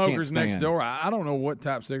 These smokers next door. I don't know what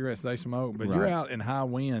type of cigarettes they smoke, but you're out in high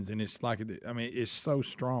winds, and it's like it's so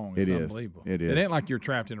strong. It's unbelievable. It is. It ain't like you're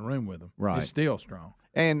trapped in a room with them. Right. It's still strong.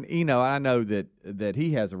 And I know that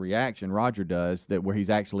he has a reaction. Roger does that where he's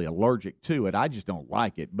actually allergic to it. I just don't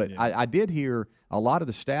like it. But I did hear a lot of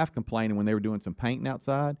the staff complaining when they were doing some painting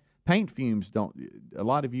outside. paint fumes don't. A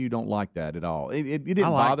lot of you don't like that at all. It didn't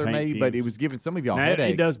bother me, but it was giving some of y'all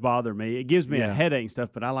headaches. It does bother me. It gives me a headache and stuff.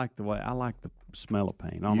 But I like the smell of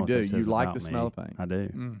paint. I don't know You what do. that says You like about the me. smell of paint. I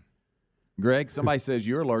do. Greg, somebody says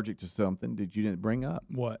you're allergic to something that you didn't bring up.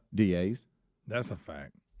 What? DAs. That's a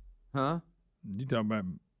fact. Huh? You talking about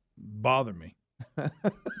bother me. You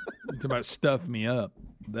talking about stuff me up.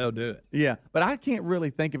 They'll do it. Yeah, but I can't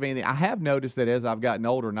really think of anything. I have noticed that as I've gotten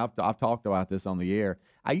older, and I've talked about this on the air,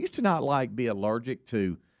 I used to not be allergic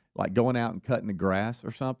to going out and cutting the grass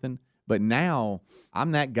or something. But now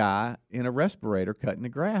I'm that guy in a respirator cutting the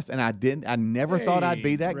grass, and I never thought I'd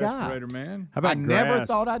be that guy. Respirator man. How about I grass? never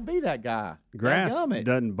thought I'd be that guy. Grass Dadgummit.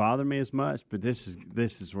 doesn't bother me as much, but this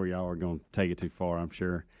is where y'all are going to take it too far, I'm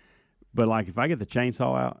sure. But if I get the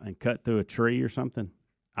chainsaw out and cut through a tree or something,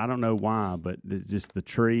 I don't know why, but it's just the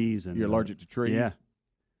trees and You're allergic to trees? Yeah.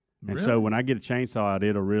 And Really? so when I get a chainsaw out,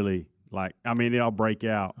 it'll really it'll break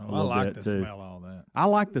out a little I like bit the too. smell of all that. I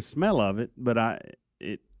like the smell of it, but I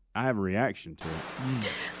have a reaction to it.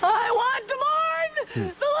 I want to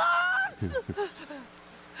mourn the loss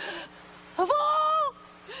of all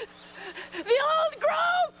the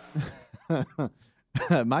old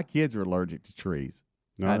growth. My kids are allergic to trees.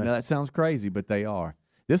 No, I know that sounds crazy, but they are.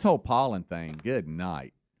 This whole pollen thing, good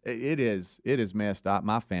night. It is messed up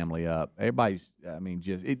my family up. Everybody's,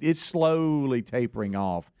 it's slowly tapering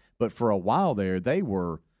off. But for a while there, they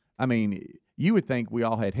were, you would think we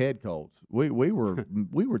all had head colds. We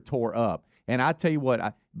were tore up. And I tell you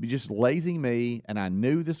what, just lazy me, and I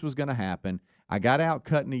knew this was going to happen. I got out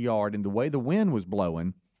cutting the yard, and the way the wind was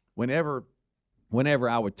blowing, whenever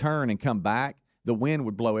I would turn and come back, the wind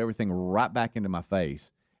would blow everything right back into my face.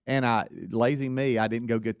 And lazy me, I didn't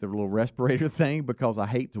go get the little respirator thing because I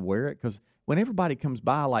hate to wear it. Because when everybody comes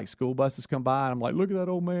by, like school buses come by, and I'm like, look at that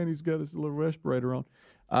old man, he's got his little respirator on.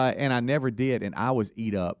 And I never did, and I was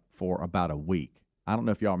eat up for about a week. I don't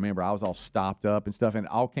know if y'all remember, I was all stopped up and stuff, and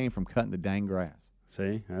it all came from cutting the dang grass.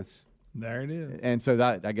 See, there it is. And so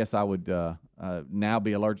I guess I would now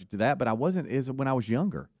be allergic to that, but I wasn't when I was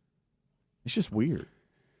younger. It's just weird.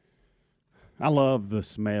 I love the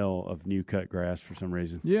smell of new cut grass for some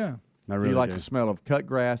reason. Yeah. I really you like do. the smell of cut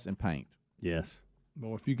grass and paint? Yes.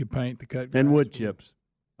 Well, if you could paint the cut grass. And wood chips.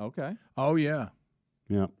 Okay. Oh, yeah.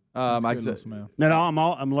 Yeah. That's a good smell. No, I'm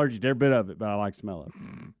allergic to every bit of it, but I like the smell of it.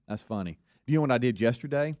 That's funny. Do you know what I did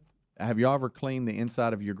yesterday? Have you ever cleaned the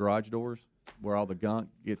inside of your garage doors where all the gunk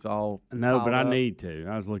gets all? No, but I piled up? need to.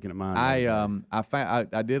 I was looking at mine.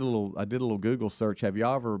 I did a little Google search. Have you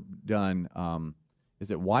ever done?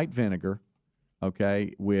 Is it white vinegar?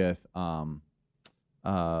 Okay, with oh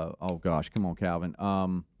gosh, come on, Calvin.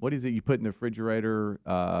 What is it you put in the refrigerator?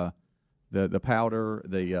 The powder,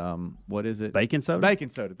 what is it? Baking soda. Baking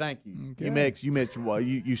soda. Thank you. Okay.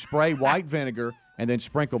 You spray white vinegar and then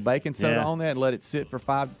sprinkle baking soda Yeah. on that and let it sit for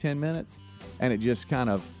 5 to 10 minutes, and it just kind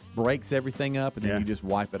of breaks everything up, and then you just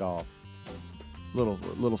wipe it off.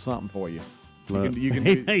 Little something for you. You can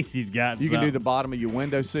do, He's got you can do something. the bottom of your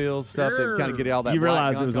windowsill stuff that kind of get all that. You black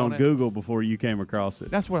realize gunk it was on it. Google before you came across it.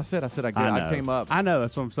 That's what I said. I said I know. came up. I know.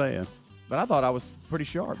 That's what I'm saying. But I thought I was pretty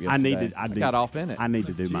sharp yesterday. I got off in it. I need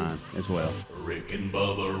to do mine as well. Rick and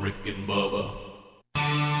Bubba, Rick and Bubba.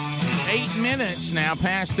 8 minutes now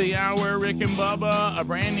past the hour. Rick and Bubba, a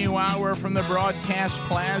brand new hour from the Broadcast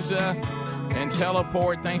Plaza and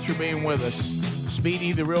Teleport. Thanks for being with us.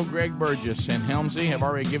 Speedy, the real Greg Burgess, and Helmsy have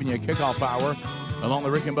already given you a kickoff hour along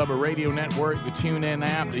the Rick and Bubba Radio Network, the TuneIn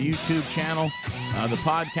app, the YouTube channel, the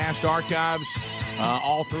podcast archives.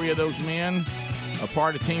 All three of those men are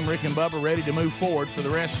part of Team Rick and Bubba, ready to move forward for the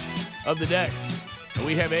rest of the day.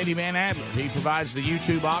 We have Eddie Van Adler. He provides the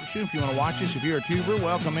YouTube option. If you want to watch us, if you're a tuber,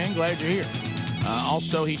 welcome in. Glad you're here.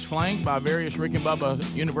 Also, he's flanked by various Rick and Bubba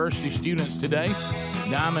University students today.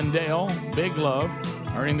 Diamond Dale, Big Love,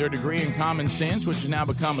 earning their degree in common sense, which has now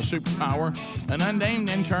become a superpower. An unnamed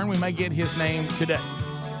intern, we may get his name today.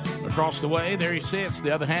 Across the way, there he sits,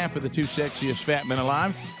 the other half of the two sexiest fat men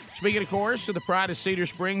alive. Speaking, of course, of the pride of Cedar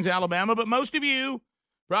Springs, Alabama, but most of you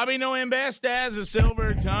probably know him best as the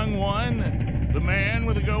silver-tongued one, the man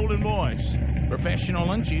with a golden voice, professional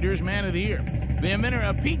lunch eaters, man of the year, the inventor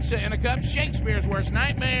of pizza in a cup, Shakespeare's worst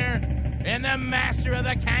nightmare, and the master of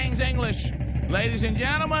the King's English. Ladies and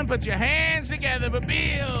gentlemen, put your hands together for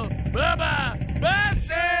Bill Bubba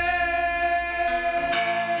Bussey!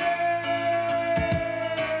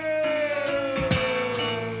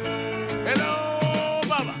 Hello,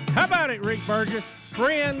 Bubba. How about it, Rick Burgess?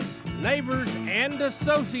 Friends, neighbors, and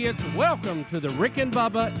associates, welcome to the Rick and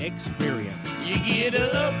Bubba experience. You get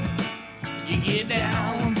up, you get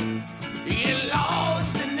down, you get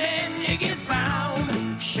lost, and then you get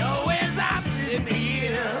found. Show as I sit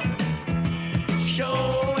here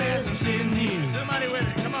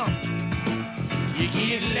You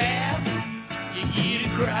get a laugh, you get a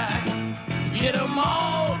cry, get them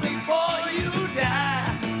all before you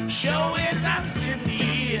die. Show as I'm sitting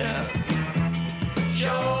here,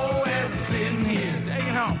 show as I'm sitting here. Take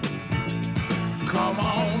it home. Come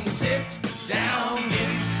on, sit down,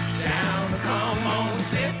 get down. Come on,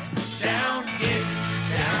 sit down, get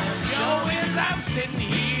down. Show as I'm sitting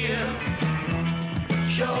here,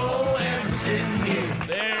 show as I'm sitting here.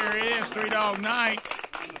 There it is, Three Dog Night.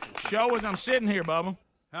 Show as I'm sitting here, Bubba.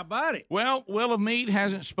 How about it? Well, Wheel of Meat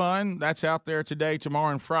hasn't spun. That's out there today,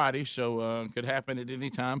 tomorrow, and Friday, so it could happen at any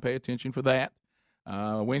time. Pay attention for that.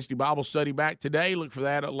 Wednesday Bible study back today. Look for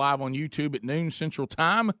that live on YouTube at noon Central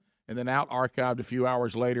Time, and then out archived a few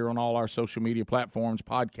hours later on all our social media platforms,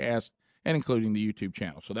 podcasts, and including the YouTube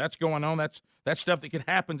channel. So that's going on. That's stuff that could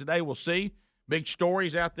happen today. We'll see. Big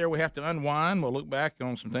stories out there we have to unwind. We'll look back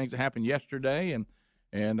on some things that happened yesterday, and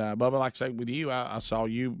Bubba, like I say, with you, I saw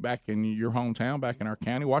you back in your hometown, back in our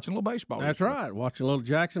county, watching a little baseball. That's right. Watching a little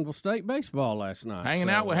Jacksonville State baseball last night. Hanging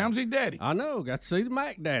out with Helmsley's daddy. I know. Got to see the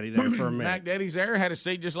Mac Daddy there for a minute. Mac Daddy's there. Had a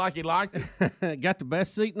seat just like he liked it. Got the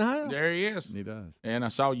best seat in the house. There he is. He does. And I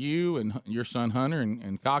saw you and your son Hunter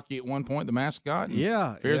and Cocky at one point, the mascot.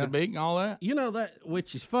 And Fear the Beak and all that. You know, that,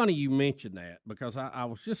 which is funny you mentioned that, because I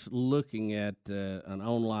was just looking at an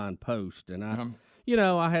online post, and you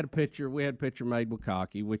know, I had a picture. We had a picture made with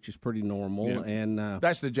Cocky, which is pretty normal. Yeah. And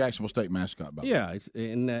that's the Jacksonville State mascot, by the way. Yeah,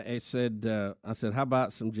 it said, I said, how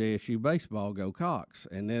about some JSU baseball? Go Cox.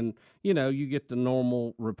 And then, you know, you get the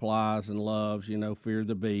normal replies and loves, you know, Fear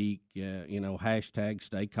the Beak, you know, hashtag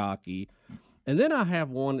Stay Cocky. And then I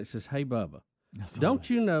have one that says, hey, Bubba, don't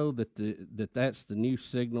you know that that's the new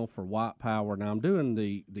signal for white power? Now, I'm doing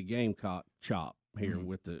the Gamecock chop here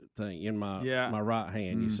with the thing in my right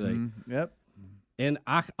hand, you see. Yep. And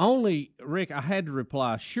Rick, I had to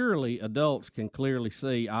reply, surely adults can clearly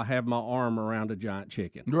see I have my arm around a giant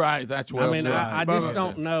chicken. Right, that's what I mean, I just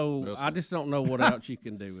don't know. I just don't know what else you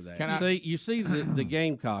can do with that. You see the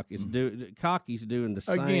Gamecock is Cocky's doing the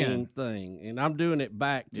same thing, and I'm doing it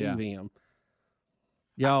back to him.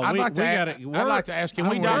 Y'all, I'd like to ask, can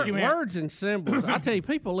we document words and symbols? I tell you,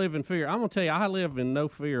 people live in fear. I'm gonna tell you, I live in no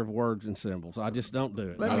fear of words and symbols. I just don't do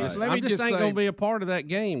it. I just ain't gonna be a part of that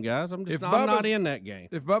game, guys. I'm not in that game.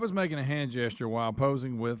 If Bubba's making a hand gesture while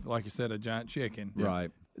posing with, like you said, a giant chicken,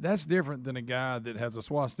 right? That's different than a guy that has a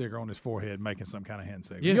swastika on his forehead making some kind of hand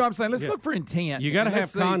signal. Yeah. You know what I'm saying? Let's look for intent. You got to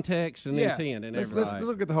have context and intent in let's everything.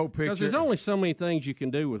 look at the whole picture. Because there's only so many things you can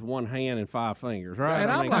do with one hand and 5 fingers, right? And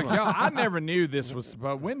I'm like, y'all, I never knew this was.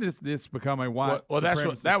 But when does this become a white? Well,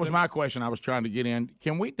 that was my question. I was trying to get in.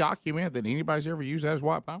 Can we document that anybody's ever used that as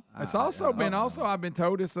white power? It's also been. I've been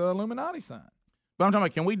told it's an Illuminati sign. But I'm talking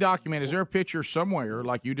about, can we document, is there a picture somewhere,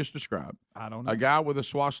 like you just described? I don't know. A guy with a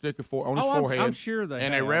swastika on his forehead. I'm sure they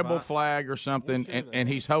and have. a rebel flag or something, and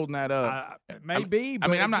he's holding that up. Maybe. I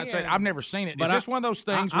mean, I'm not saying, I've never seen it. Is this one of those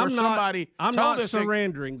things where somebody I'm told not us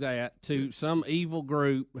surrendering that to some evil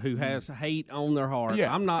group who has hate on their heart.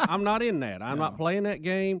 Yeah. I'm not in that. I'm not playing that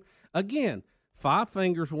game. Again, 5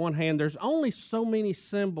 fingers, 1 hand. There's only so many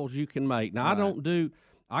symbols you can make. Now,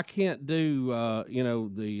 I can't do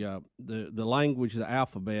the language, the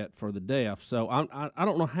alphabet for the deaf. So I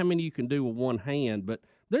don't know how many you can do with 1 hand, but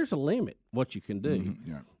there's a limit what you can do. Mm-hmm.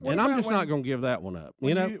 Yeah. And I'm just not going to give that one up.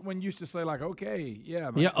 You know, when you used to say like, okay,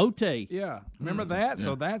 OT. Yeah, remember that? Yeah.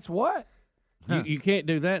 So that's what. You can't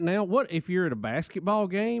do that now. What if you're at a basketball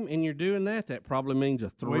game and you're doing that? That probably means a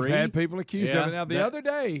 3. We've had people accused of it. Now, the other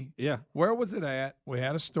day, yeah, where was it at? We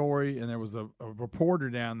had a story, and there was a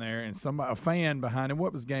reporter down there, and a fan behind him.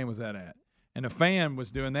 What game was that at? And a fan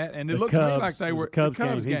was doing that, and it looked to me like they were Cubs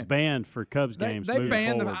games. He's banned for Cubs games. They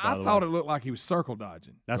banned him. I thought it looked like he was circle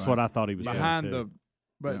dodging. That's what I thought he was behind the.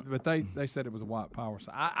 But they said it was a white power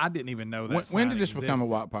sign. I didn't even know that. When did this become a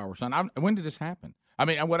white power sign? When did this happen? I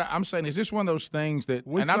mean, what I'm saying is this one of those things that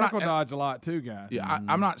we circle dodge a lot too, guys. Yeah,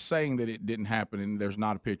 I'm not saying that it didn't happen, and there's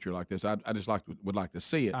not a picture like this. I just would like to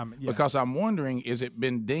see it because I'm wondering: is it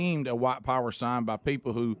been deemed a white power sign by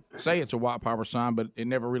people who say it's a white power sign, but it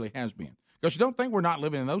never really has been? Because you don't think we're not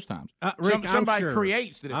living in those times. Rick, somebody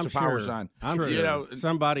creates that it's a power sign. I'm sure. You know,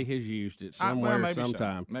 somebody has used it somewhere,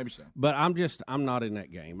 sometime. Maybe so. But I'm not in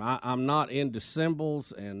that game. I'm not into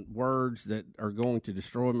symbols and words that are going to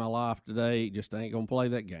destroy my life today. Just ain't going to play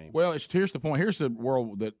that game. Well, here's the point. Here's the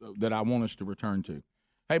world that I want us to return to.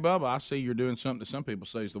 Hey, Bubba, I see you're doing something that some people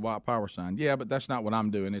say is the white power sign. Yeah, but that's not what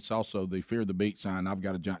I'm doing. It's also the Fear the Beat sign. I've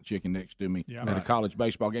got a giant chicken next to me at a college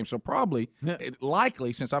baseball game. So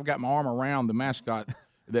likely, since I've got my arm around the mascot,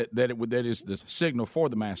 that is the signal for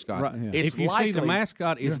the mascot. Right. It's If you likely, see the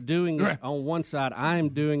mascot is doing it on one side, I am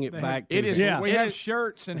doing it back to him. We have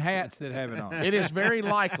shirts and hats that have it on. It is very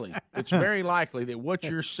likely. It's very likely that what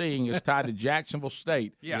you're seeing is tied to Jacksonville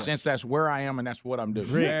State, since that's where I am and that's what I'm doing.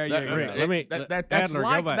 That's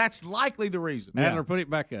likely the reason. Adler, put it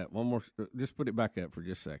back up. One more. Just put it back up for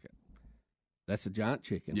just a second. That's a giant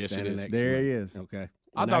chicken standing next to me. There he is. Okay.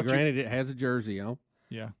 I Now, thought granted, it has a jersey on.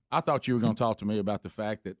 Yeah. I thought you were going to talk to me about the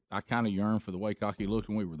fact that I kind of yearned for the way Cocky looked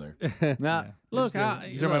when we were there. Look, you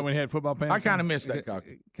talking about when he had football pants? I kind of miss that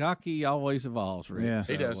Cocky. Cocky always evolves, Rick. Yeah.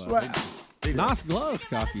 He does. Nice gloves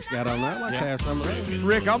Cocky's got on there. I'd like to have some of those.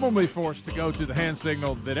 Rick, I'm going to be forced to go to the hand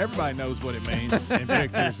signal that everybody knows what it means in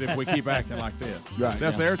pictures if we keep acting like this. Right.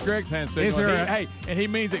 There's Greg's hand signal. Is there and he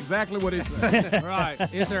means exactly what he says. Right.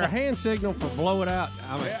 Is there a hand signal for blow it out?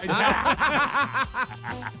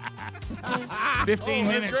 15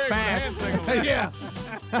 minutes past. Yeah.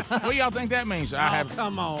 What do y'all think that means?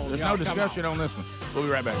 Come on. There's no discussion on this one. We'll be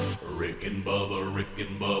right back. Rick and Bubba, Rick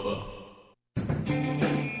and Bubba.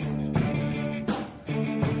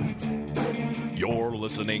 You're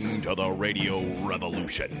listening to the Radio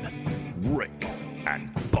Revolution. Rick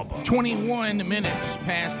and Bubba. 21 minutes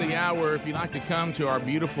past the hour. If you'd like to come to our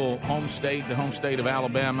beautiful home state, the home state of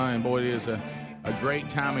Alabama, and boy, it is a great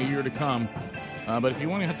time of year to come. But if you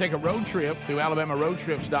want to take a road trip through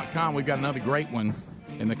AlabamaRoadTrips.com, we've got another great one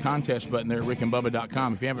in the contest button there at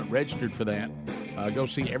RickandBubba.com. If you haven't registered for that, go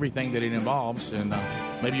see everything that it involves, and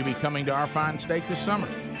maybe you'll be coming to our fine state this summer.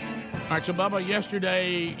 All right, so Bubba,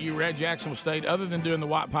 yesterday you were at Jacksonville State. Other than doing the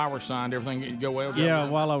white power sign, everything go well? Yeah,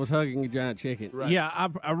 while I was hugging a giant chicken. Right. Yeah,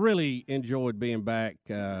 I really enjoyed being back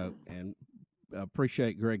and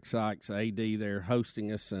appreciate Greg Sykes, AD, there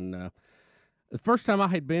hosting us. And the first time I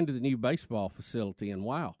had been to the new baseball facility, and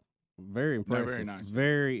wow, very impressive. Very nice.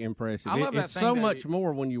 Very impressive. I love that it's thing so that much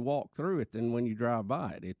more when you walk through it than when you drive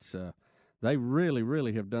by it. It's they really,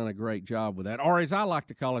 really have done a great job with that, or as I like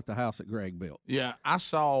to call it, the house that Greg built. Yeah, I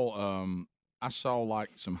saw like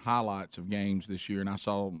some highlights of games this year, and I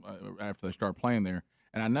saw after they started playing there,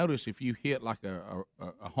 and I noticed if you hit like a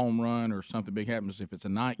home run or something big happens, if it's a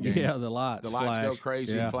night game, yeah, the lights go flash.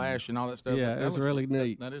 crazy and flash and all that stuff. Yeah, that it was really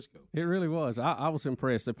neat. That is cool. It really was. I was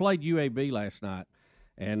impressed. They played UAB last night.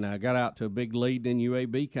 And got out to a big lead, and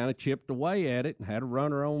UAB kind of chipped away at it and had a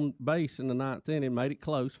runner on base in the ninth inning, made it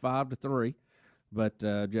close, 5-3, but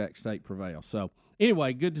Jack State prevailed. So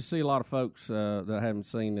anyway, good to see a lot of folks that I haven't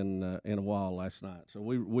seen in a while last night. So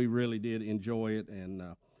we really did enjoy it, and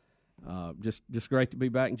just great to be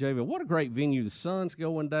back in Jayville. What a great venue! The sun's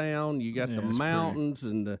going down. You got the mountains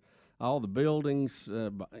and all the buildings.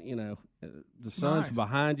 The sun's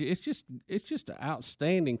behind you. It's just an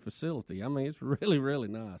outstanding facility. I mean, it's really, really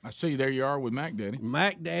nice. I see. There you are with Mac Daddy.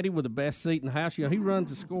 Mac Daddy with the best seat in the house. You know, he runs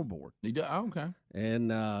the scoreboard. He does. Oh, okay.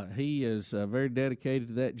 And he is very dedicated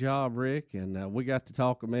to that job, Rick. And we got to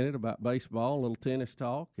talk a minute about baseball, a little tennis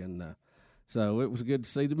talk, and so it was good to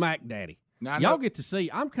see the Mac Daddy. Now, y'all get to see.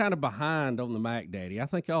 I'm kind of behind on the Mac Daddy. I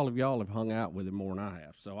think all of y'all have hung out with him more than I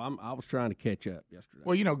have. So I was trying to catch up yesterday.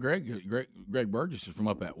 Well, you know, Greg Burgess is from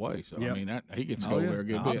up that way, so I mean, he gets to go there a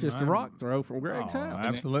good bit. Just a rock throw from Greg's house.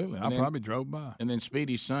 Absolutely, I probably drove by. And then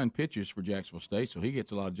Speedy's son pitches for Jacksonville State, so he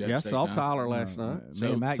gets a lot of Jacksonville State saw time. Tyler last night.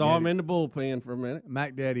 So saw him in the bullpen for a minute.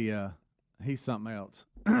 Mac Daddy, he's something else.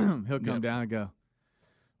 He'll come down and go,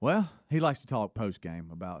 well, he likes to talk post game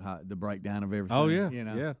about how the breakdown of everything. Oh yeah, you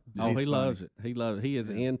know? yeah. Oh, he loves it. He loves it. He is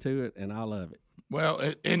into it, and I love it. Well,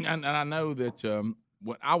 and I know that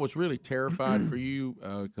what I was really terrified for you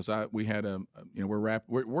because we had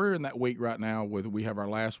we're in that week right now we have our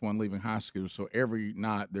last one leaving high school, so every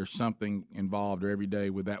night there's something involved, or every day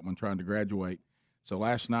with that one trying to graduate. So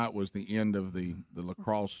last night was the end of the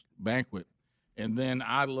lacrosse banquet. And then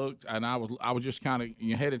I looked, and I was just kind of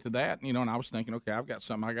headed to that, and I was thinking, okay, I've got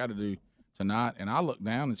something I got to do tonight. And I looked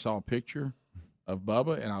down and saw a picture of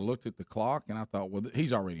Bubba, and I looked at the clock, and I thought, well,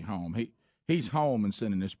 he's already home. He's home and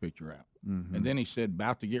sending this picture out. Mm-hmm. And then he said,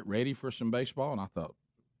 about to get ready for some baseball, and I thought,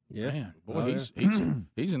 man, boy,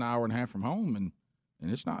 he's an hour and a half from home, and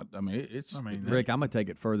it's not. I mean, Rick, I'm gonna take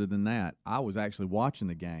it further than that. I was actually watching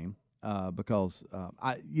the game. Because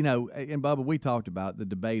and Bubba, we talked about the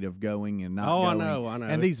debate of going and not going. I know.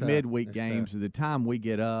 And these midweek games, the time we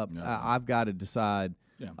get up, I've got to decide,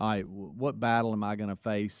 all right, what battle am I going to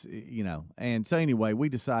face, And so anyway, we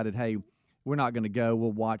decided, hey, we're not going to go.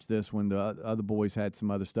 We'll watch this when the other boys had some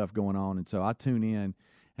other stuff going on. And so I tune in,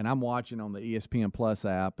 and I'm watching on the ESPN Plus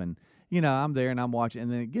app, and I'm there and I'm watching,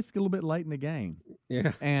 and then it gets a little bit late in the game.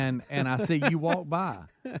 Yeah. And I see you walk by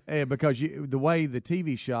because the way the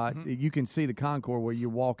TV shot, you can see the concourse where you're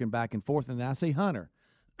walking back and forth, and I see Hunter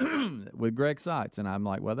with Greg Seitz, and I'm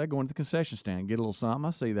like, well, they're going to the concession stand, get a little something.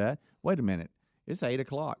 I see that. Wait a minute, it's 8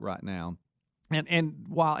 o'clock right now, and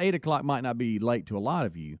while 8 o'clock might not be late to a lot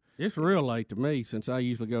of you, it's real late to me since I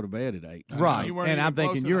usually go to bed at 8. Right, and I'm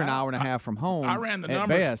thinking you're an hour and a half from home. I ran the at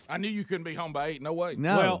numbers. Best. I knew you couldn't be home by 8. No way.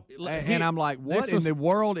 No, and I'm like, what in the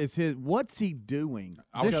world is his? What's he doing?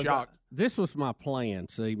 I was shocked. This was my plan.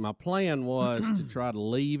 See, my plan was to try to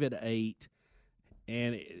leave at 8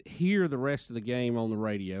 and hear the rest of the game on the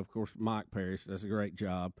radio. Of course, Mike Parrish does a great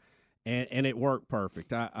job, and it worked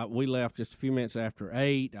perfect. We left just a few minutes after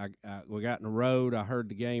 8. We got in the road. I heard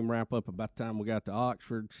the game wrap up about the time we got to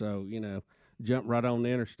Oxford. So, jumped right on the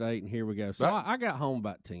interstate, and here we go. So I got home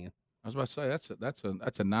about 10. I was about to say that's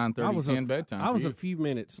a 9:30, 10 bedtime. I was a few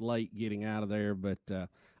minutes late getting out of there, but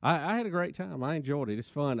I had a great time. I enjoyed it. It's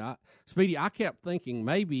fun. Speedy, I kept thinking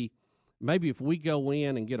maybe if we go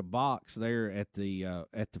in and get a box there at the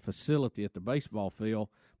facility at the baseball field,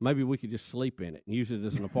 maybe we could just sleep in it and use it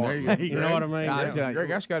as an apartment. you know what I mean? Yeah. Greg,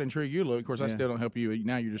 that's got to intrigue you a little. Of course, I still don't help you.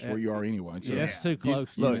 Now you're just where you are anyway. So. Yeah, it's too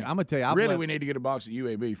close. Look, I'm gonna tell you. We need to get a box at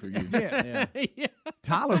UAB for you. Yeah.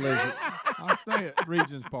 Tyler lives. I'll stay at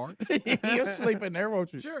Regents Park. You'll sleep in there,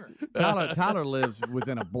 won't you? Sure. Tyler lives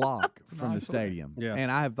within a block from the stadium. Yeah. And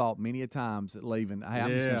I have thought many a times that leaving, hey, I'm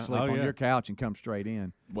just going to sleep on your couch and come straight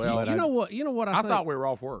in. Well, you know what? I thought we were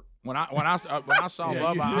off work. When I saw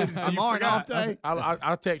Bubba, off day.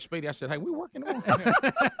 I text Speedy. I said, "Hey, we working tomorrow."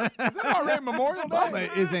 Is it already Memorial Day?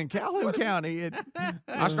 Bubba is in Calhoun County.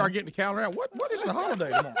 I start getting the calendar out. What is the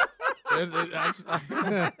holiday tomorrow?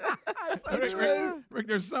 Rick,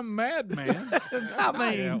 there's some madman. I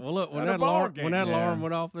mean, well, look, when that alarm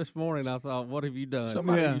went off this morning, I thought, "What have you done?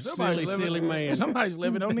 Silly man! Somebody's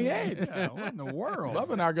living on the edge." Yeah, what in the world?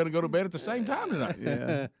 Bubba and I are going to go to bed at the same time tonight.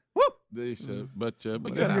 Yeah. But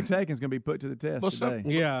whatever you're taking is going to be put to the test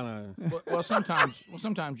today. I know. Well, sometimes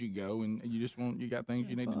you go and you just you got things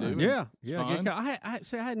you need to do. Yeah. I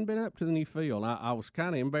hadn't been up to the new field. I was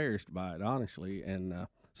kind of embarrassed by it, honestly. And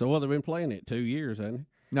so, they've been playing it 2 years, hasn't it?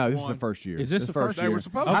 No, this is the first year. Is this the first year? They were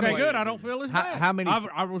supposed to. Okay, good. I don't feel as bad. How many?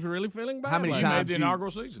 I was really feeling bad. How many times? times? The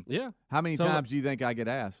inaugural season. Yeah. How many times do you think I get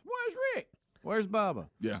asked? Where's Rick? Where's Bubba?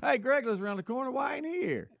 Yeah. Hey, Greg lives around the corner. Why ain't he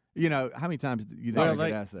here? How many times do you think I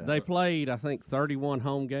get asked that? They played, I think, 31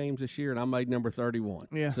 home games this year, and I made number 31.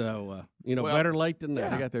 Yeah. So, better late than never.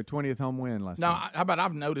 They got their 20th home win last night. How about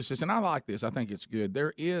I've noticed this, and I like this. I think it's good.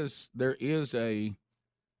 There is a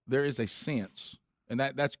sense, and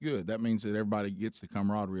that's good. That means that everybody gets the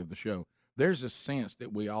camaraderie of the show. There's a sense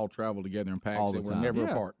that we all travel together in packs all the and time. we're never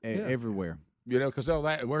apart. Everywhere. Because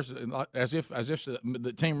as if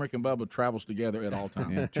the team Rick and Bubba travels together at all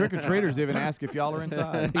times. Yeah. Trick or treaters even ask if y'all are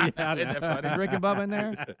inside. Isn't that funny? Is Rick and Bubba in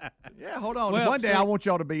there? Yeah, hold on. Well, one day I want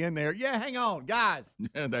y'all to be in there. Yeah, hang on, guys.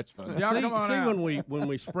 Yeah, that's funny. When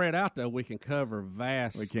we spread out though, we can cover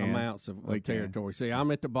vast amounts of territory. See,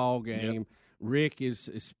 I'm at the ball game. Yep. Rick is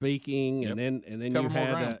speaking, and then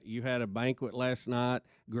you had a banquet last night.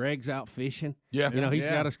 Greg's out fishing. Yeah, he's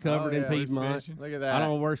got us covered in Piedmont. Look at that. I don't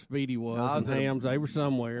know where Speedy was. And Hams, they were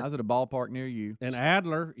somewhere. I was at a ballpark near you. And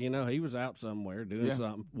Adler, he was out somewhere doing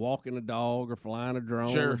something, walking a dog or flying a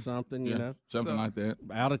drone or something. Something like that.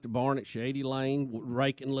 Out at the barn at Shady Lane,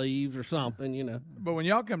 raking leaves or something. But when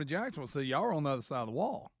y'all come to Jacksonville, see, y'all are on the other side of the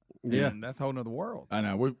wall. Yeah, and that's a whole nother world. I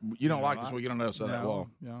know. You don't like us when we get on the other side of that wall.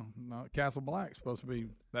 No, Castle Black's supposed to be.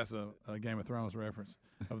 That's a Game of Thrones reference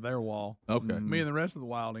of their wall. Okay. Me and the rest of the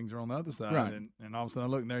Wildings are on the other side, right. and all of a sudden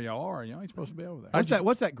I look and there y'all are. Y'all ain't supposed to be over there.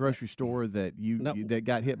 What's that grocery store that that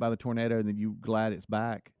got hit by the tornado and then you glad it's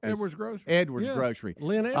back? Edwards Grocery. Edwards Grocery.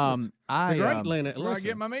 Lynn Edwards. The great Lynn. That's where I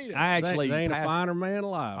get my meat. I actually they ain't a finer man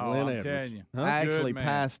alive. Lynn I'm Edwards. telling you. Huh? I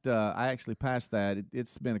actually passed that.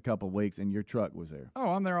 It's been a couple of weeks and your truck was there.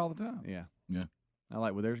 Oh, I'm there all the time. Yeah. Yeah. I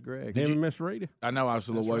like, there's Greg. Him and Miss Rita. I know I was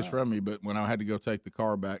a little ways from me, but when I had to go take the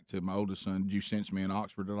car back to my oldest son, did you sense me in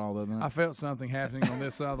Oxford and all that? I felt something happening on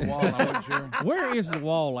this side of the wall, and I wasn't sure. Where is the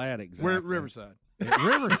wall at exactly? We're at Riverside.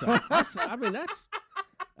 Riverside.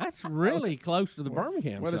 That's really close to the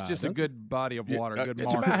Birmingham side. Well, it's just a good body of water. Good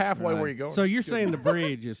it's market. about halfway where you go. So you're saying the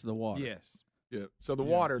bridge is the water? Yes. Yeah. So the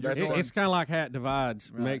water. That's it's kind of like how it divides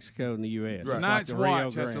Mexico and the U.S. Right. Tonight's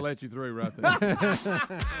watch has to let you through right there.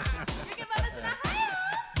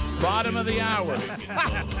 Bottom of the hour.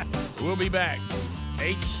 We'll be back.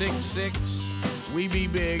 866 We Be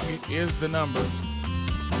Big is the number.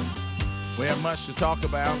 We have much to talk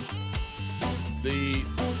about. The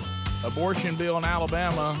abortion bill in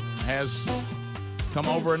Alabama has come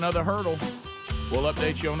over another hurdle. We'll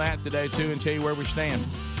update you on that today, too, and tell you where we stand.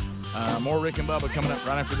 More Rick and Bubba coming up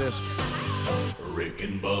right after this. Rick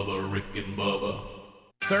and Bubba, Rick and Bubba.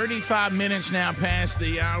 35 minutes now past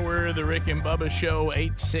the hour. The Rick and Bubba Show,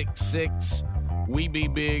 866 We Be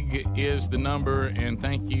Big is the number, and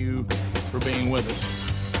thank you for being with us.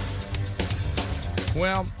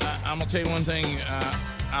 Well, I'm going to tell you one thing.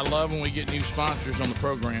 I love when we get new sponsors on the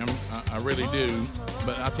program. I really do.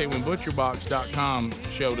 But I'll tell you, when ButcherBox.com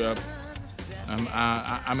showed up,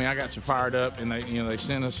 I got so fired up, and they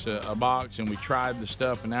sent us a box, and we tried the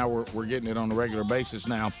stuff, and now we're getting it on a regular basis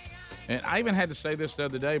now. And I even had to say this the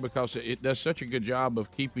other day because it does such a good job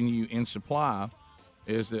of keeping you in supply.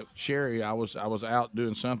 Is that Sherry? I was out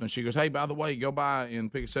doing something. She goes, "Hey, by the way, go by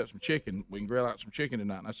and pick us up some chicken. We can grill out some chicken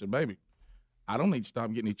tonight." And I said, "Baby, I don't need to stop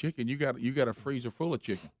getting any chicken. You got a freezer full of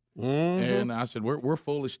chicken." Mm-hmm. And I said, "We're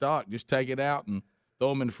fully stocked. Just take it out and throw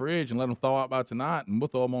them in the fridge and let them thaw out by tonight, and we'll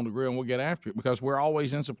throw them on the grill and we'll get after it because we're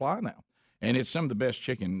always in supply now." And it's some of the best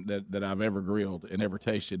chicken that I've ever grilled and ever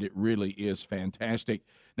tasted. It really is fantastic.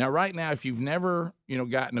 Now, right now, if you've never,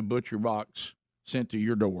 gotten a Butcher Box sent to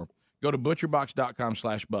your door, go to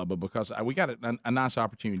ButcherBox.com/Bubba because we got a nice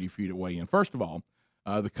opportunity for you to weigh in. First of all,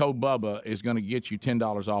 the code Bubba is going to get you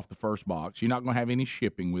 $10 off the first box. You're not going to have any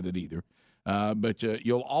shipping with it either. But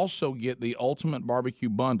you'll also get the Ultimate Barbecue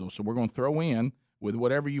Bundle. So we're going to throw in, with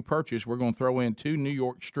whatever you purchase, we're going to throw in 2 New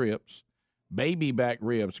York strips, baby back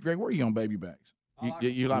ribs. Greg, where are you on baby backs?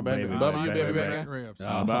 You like baby backs? Bubba, you baby back ribs.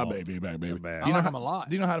 I buy baby back. I like them a lot.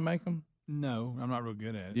 Do you know how to make them? No, I'm not real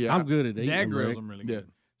good at it. Yeah, I'm good at eating Dad them, grills Rick. them really good.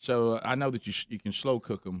 Yeah. So I know that you can slow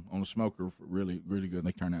cook them on the smoker really, really good. And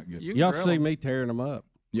they turn out good. Y'all see me tearing them up.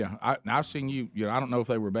 Yeah, I've seen you. I don't know if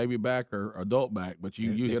they were baby back or adult back, but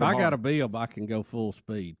you hit If them I got hard. a bill, I can go full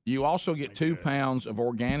speed. You also get 2 pounds of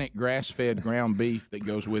organic grass-fed ground beef that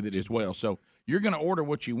goes with it as well. So you're going to order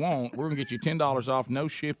what you want. We're going to get you $10 off, no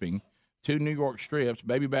shipping, 2 New York strips,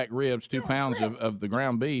 baby back ribs, 2 pounds of the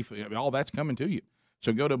ground beef. All that's coming to you.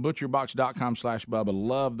 So go to ButcherBox.com/Bubba.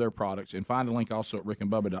 Love their products. And find a link also at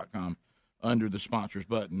RickandBubba.com under the sponsors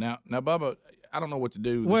button. Now, Bubba, I don't know what to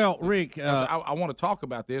do. Well, Rick, I want to talk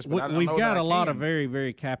about this, but I don't we've know got that a lot can. of very,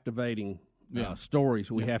 very captivating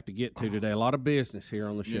stories we have to get to today. A lot of business here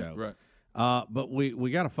on the show. Yeah, right. But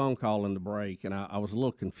we got a phone call in the break, and I was a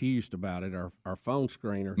little confused about it. Our phone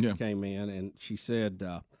screener came in, and she said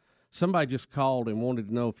somebody just called and wanted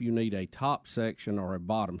to know if you need a top section or a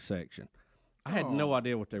bottom section. I had no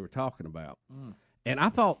idea what they were talking about. And I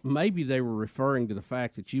thought maybe they were referring to the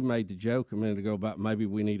fact that you made the joke a minute ago about maybe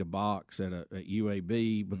we need a box at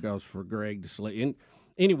UAB because for Greg to sleep. And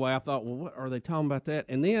anyway, I thought, well, what are they talking about that?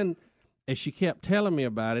 And then as she kept telling me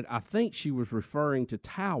about it, I think she was referring to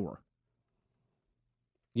tower.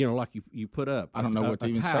 Like you put up. I don't know what to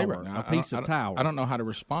even say right now. A piece of tower. I don't know how to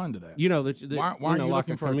respond to that. Why are you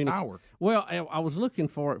looking for a tower? Well, I was looking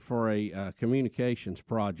for it for a communications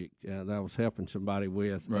project that I was helping somebody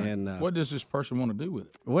with. Right. And what does this person want to do with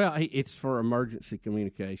it? Well, it's for emergency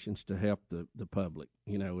communications to help the public,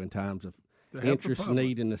 in times of interest,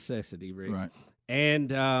 need, and necessity, Rick. Right.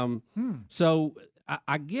 And so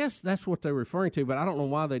I guess that's what they're referring to, but I don't know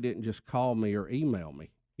why they didn't just call me or email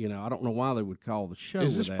me. I don't know why they would call the show.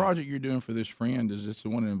 Is this project you're doing for this friend, is this the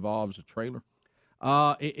one that involves a trailer?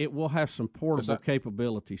 It will have some portable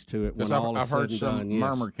capabilities to it when all I've is said heard and some done. Yes.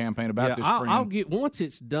 murmur campaign about this friend. I'll get once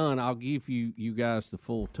it's done. I'll give you guys the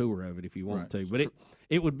full tour of it if you want to. But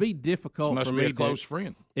it would be difficult must for be me. A close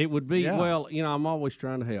friend. It would be I'm always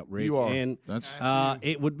trying to help, Rick. You are. And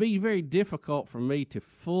it would be very difficult for me to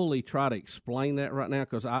fully try to explain that right now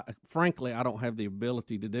because frankly I don't have the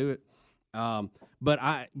ability to do it. But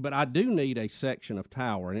I do need a section of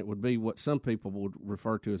tower, and it would be what some people would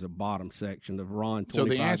refer to as a bottom section of RON 25G. So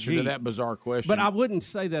the answer to that bizarre question. But I wouldn't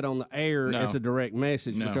say that on the air as a direct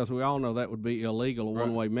message because we all know that would be illegal, a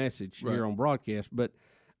one-way message here on broadcast. But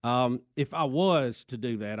if I was to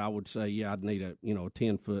do that, I would say, I'd need a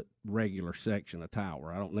 10-foot regular section of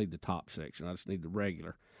tower. I don't need the top section. I just need the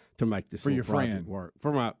regular to make this project friend. work.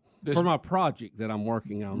 For my project that I'm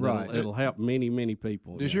working on, it'll help many, many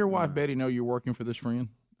people. Does your wife Betty know you're working for this friend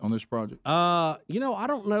on this project? I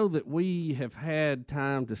don't know that we have had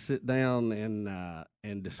time to sit down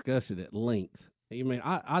and discuss it at length. I mean,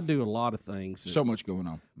 I do a lot of things. So much going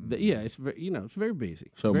on. It's it's very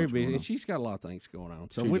busy. So very much busy, going on. and she's got a lot of things going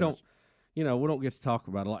on. So She we does. don't. We don't get to talk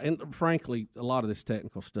about a lot. And frankly, a lot of this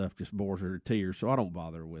technical stuff just bores her to tears, so I don't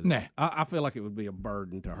bother her with it. Nah. I feel like it would be a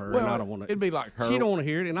burden to her, Well, and I don't want to. it'd be like her. She don't want to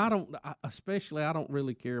hear it, and I don't. Especially, I don't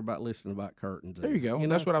really care about listening about curtains. There you go.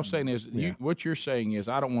 That's what I'm saying is what you're saying is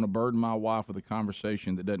I don't want to burden my wife with a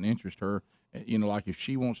conversation that doesn't interest her. Like if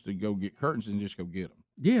she wants to go get curtains, then just go get them.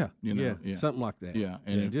 Yeah, You know, yeah, something like that. Yeah,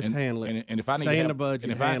 just handle it. And if I need stay to in help, the budget,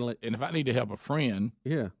 and if handle it. And if I need to help a friend,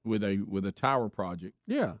 with a tower project,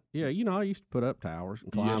 yeah. You know, I used to put up towers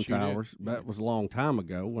and climb Yes, you did. towers. That was a long time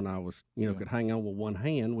ago when I was, could hang on with one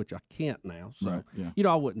hand, which I can't now. So, Right,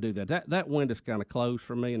 yeah. I wouldn't do that. That window's kind of closed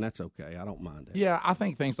for me, and that's okay. I don't mind that. Yeah, I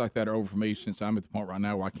think things like that are over for me since I'm at the point right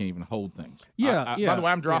now where I can't even hold things. Yeah, By the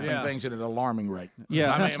way, I'm dropping yeah. things at an alarming rate.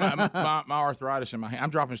 Yeah. I mean, my arthritis in my hand,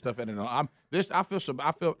 I'm dropping stuff at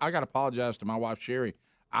I got to apologize to my wife Sherry.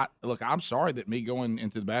 I'm sorry that me going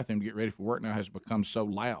into the bathroom to get ready for work now has become so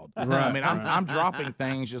loud. Right, I mean, I'm dropping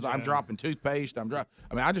things. I'm dropping toothpaste.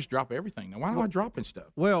 I just drop everything. Now, why am I dropping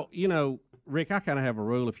stuff? Well, Rick, I kind of have a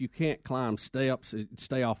rule: if you can't climb steps,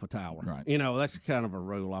 stay off a tower. Right. That's kind of a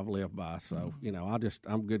rule I've lived by. So,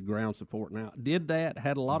 I'm good ground support now. Did that,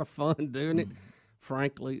 had a lot of fun doing it.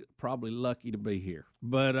 Frankly, probably lucky to be here.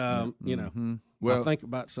 But Well, I think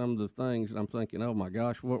about some of the things, and I'm thinking, oh my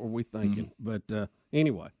gosh, what were we thinking? But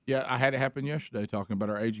anyway, yeah, I had it happen yesterday. Talking about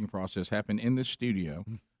our aging process, happened in this studio.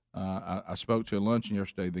 I spoke to a luncheon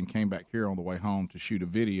yesterday, then came back here on the way home to shoot a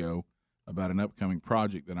video about an upcoming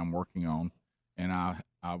project that I'm working on, and I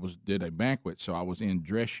did a banquet, so I was in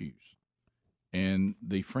dress shoes, and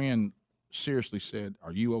the friend seriously said,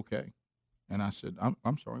 "Are you okay?" And I said,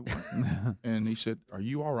 I'm sorry, what? And he said, "Are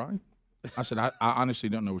you all right?" I said, I honestly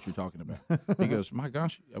don't know what you're talking about. He goes, "My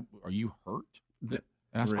gosh, are you hurt?" And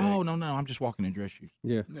I said, "Oh, no, I'm just walking in dress shoes."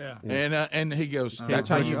 Yeah. And he goes, "That's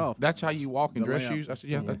how you walk in dress shoes?" I said,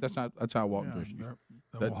 "Yeah, that's how I walk in dress shoes."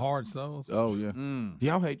 The hard soles. Oh yeah.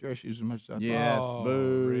 Y'all hate dress shoes as much as I Yes,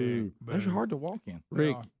 boo. Those are hard to walk in.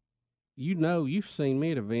 Rick, you've seen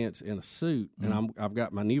me at events in a suit, and I've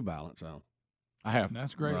got my New Balance on. I have.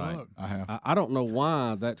 That's a great look. I have. I don't know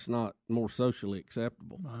why that's not more socially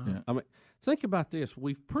acceptable. Yeah. I mean, think about this.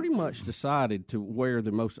 We've pretty much decided to wear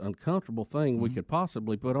the most uncomfortable thing we could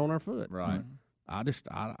possibly put on our foot. Right. I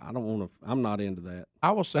don't want to. I'm not into that.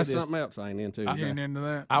 I will say that's this. something else I ain't into. You ain't into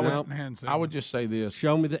that? I would just say this.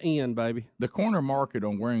 Show me the end, baby. The corner market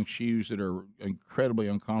on wearing shoes that are incredibly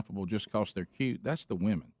uncomfortable just because they're cute, that's the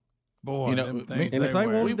women. Boy, and if they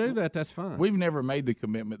want to do that, that's fine. We've never made the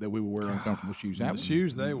commitment that we will wear uncomfortable shoes. The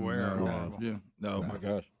shoes they wear are horrible. Yeah. No, my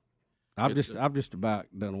gosh. I've just about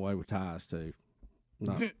done away with ties too.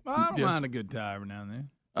 I don't mind a good tie every now and then.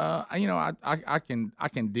 I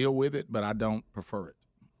can deal with it, but I don't prefer it.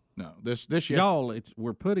 No, this y'all,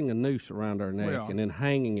 we're putting a noose around our neck and then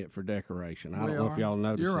hanging it for decoration. I don't know if y'all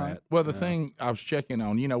noticed that. Well, the thing I was checking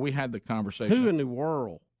on, we had the conversation. Who in the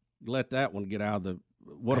world let that one get out of the?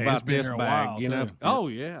 What about this bag? Oh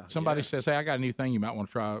yeah. Somebody says, "Hey, I got a new thing you might want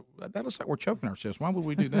to try." That looks like we're choking ourselves. Why would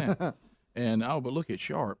we do that? And but look, it's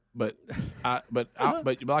sharp. But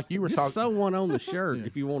like you were just talking, sew one on the shirt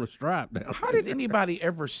if you want a stripe down. How did anybody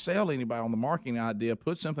ever sell anybody on the marketing idea?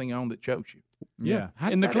 Put something on that chokes you. Yeah,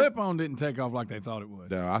 and the clip-on didn't take off like they thought it would.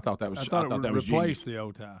 No, I thought that was. I thought it would was replace genius. the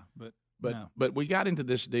old tie, But we got into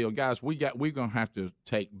this deal, guys. We're going to have to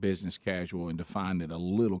take business casual and define it a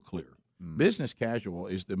little clearer. Business casual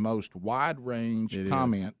is the most wide range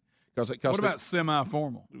comment. What about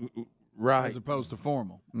semi-formal? Right. As opposed to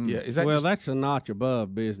formal. Yeah. That's a notch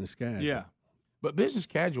above business casual. Yeah. But business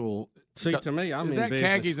casual. See, to me, is that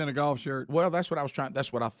khakis and a golf shirt? Well, that's what I was trying.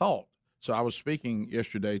 That's what I thought. So I was speaking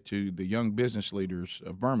yesterday to the young business leaders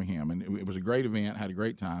of Birmingham, and it was a great event. Had a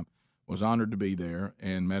great time. Was honored to be there,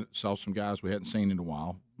 and saw some guys we hadn't seen in a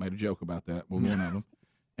while. Made a joke about that. Well, one of them,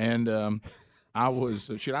 and. I was.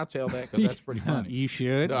 Should I tell that? Because that's pretty funny. You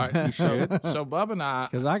should. All right. You should. So Bubba and I,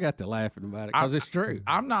 because I got to laughing about it because it's true.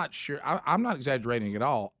 I'm not sure. I'm not exaggerating at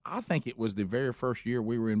all. I think it was the very first year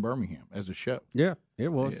we were in Birmingham as a show. Yeah, it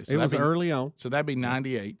was. Yeah, so it was early on. So that'd be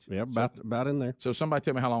 98. Yeah, about in there. So somebody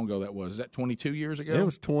tell me how long ago that was. Is that 22 years ago? It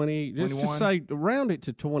was 20. 21? Just to say, round it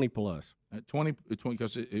to 20 plus. 20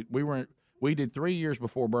 because we did 3 years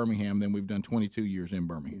before Birmingham. Then we've done 22 years in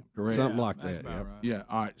Birmingham. Correct. Something like that. Right. Yeah.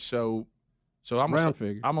 All right. So I'm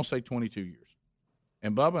gonna say 22 years.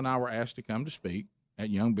 And Bubba and I were asked to come to speak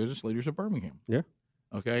at Young Business Leaders of Birmingham. Yeah.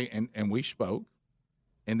 Okay, and we spoke,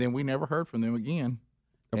 and then we never heard from them again.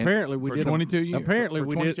 Apparently we did 22 years. Apparently for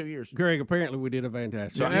we 22 did. years. Greg, apparently we did a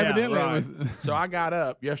fantastic. So evidently, so I got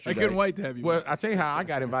up yesterday. They couldn't wait to have you. Well, I tell you how I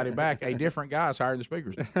got invited back. A different guy's hired the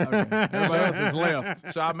speakers. Everybody else has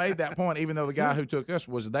left. So I made that point, even though the guy who took us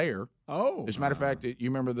was there. Oh, as a matter of fact, you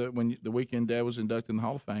remember when the Weekend Dad was inducted in the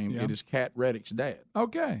Hall of Fame? Yeah. It is Cat Reddick's dad.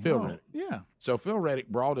 Okay, Phil Reddick. Yeah. So Phil Reddick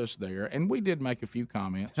brought us there, and we did make a few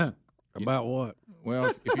comments about what.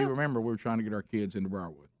 Well, if you remember, we were trying to get our kids into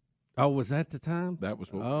Briarwood. Oh, was that the time? That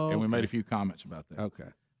was what. Oh, and we made a few comments about that. Okay.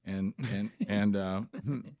 And do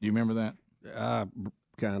you remember that?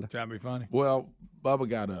 kind of. Trying to be funny. Well, Bubba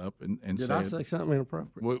got up and Did said, I say something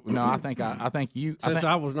inappropriate? Well, no, I think you. Since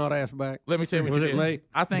I was not asked back. Let me tell you what was you it did. me?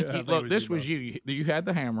 I think Yeah, you, I think look, it was this you, was you. You had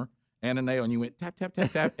the hammer and a nail, and you went tap tap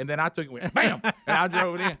tap tap, and then I took it, and went bam, and I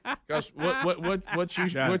drove it in. Because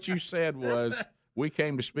what you said was, we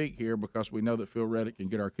came to speak here because we know that Phil Reddick can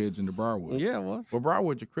get our kids into Briarwood. Yeah, it was. Well,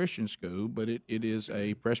 Briarwood's a Christian school, but it is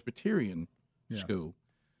a Presbyterian school.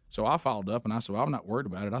 So I followed up and I said, well, I'm not worried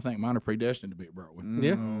about it. I think mine are predestined to be at Briarwood.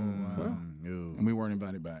 Yeah. And we weren't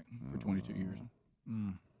invited back for 22 years.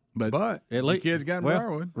 But At least kids got in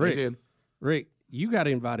Briarwood. They did. Rick, you got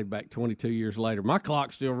invited back 22 years later. My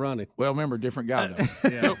clock's still running. Well, remember, different guy, though.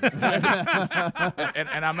 So,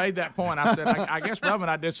 and I made that point. I said, I guess Bubba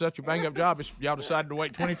and I did such a bang-up job, y'all decided to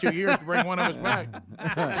wait 22 years to bring one of us back.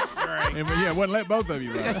 And, wouldn't let both of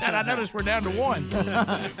you back. And I noticed we're down to one.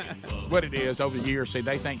 What it is, over the years, see,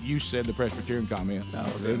 they think you said the Presbyterian comment. You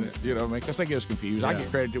know what I mean? Because they get us confused. I get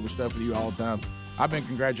credited with stuff with you all the time. I've been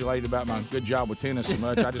congratulated about my good job with tennis so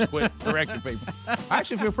much, I just quit correcting people. I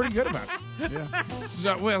actually feel pretty good about it. Yeah.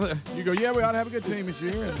 So, well, You go, yeah, we ought to have a good team this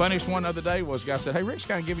year. And funniest one the other day was a guy said, hey, Rick's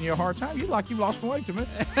kind of giving you a hard time. You like you've lost weight to me.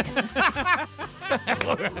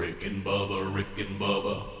 Rick and Bubba, Rick and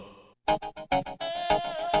Bubba.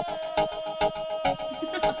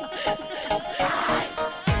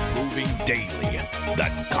 Proving daily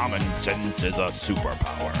that common sense is a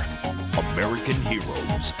superpower. American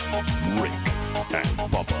heroes, Rick and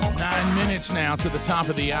Bubba. 9 minutes now to the top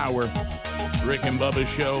of the hour. Rick and Bubba's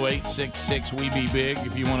show, 866-WE-BE-BIG,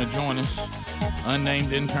 if you want to join us.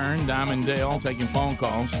 Unnamed intern, Diamond Dale, taking phone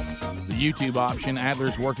calls. The YouTube option,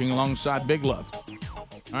 Adler's working alongside Big Love.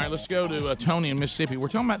 All right, let's go to Tony in Mississippi. We're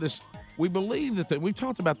talking about this. We believe that we've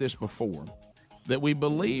talked about this before, that we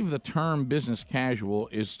believe the term business casual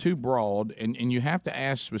is too broad, and you have to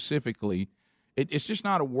ask specifically. It's just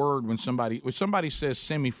not a word when somebody says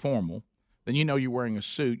semi-formal, then you know you're wearing a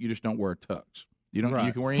suit. You just don't wear a tux. You don't. Right.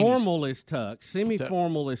 You can wear formal is tux,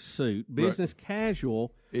 semi-formal is suit, business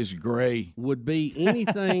casual is gray. Would be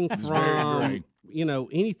anything very from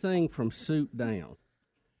anything from suit down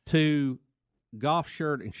to golf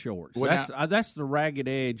shirt and shorts. Well, That's the ragged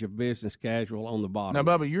edge of business casual on the bottom.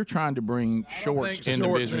 Now, Bubba, you're trying to bring shorts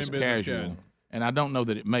into business casual, and I don't know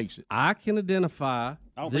that it makes it. I can identify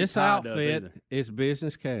this outfit as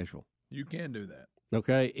business casual. you can do that.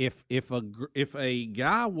 Okay, if a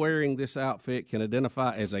guy wearing this outfit can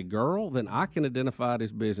identify as a girl, then I can identify it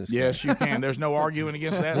as business. Yes, casual. you can. There's no arguing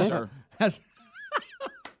against that, sir.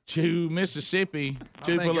 To Mississippi, I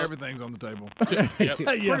think everything's on the table.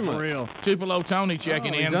 Yeah, for real. Tupelo Tony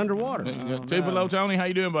checking in. He's underwater. Tupelo Tony, how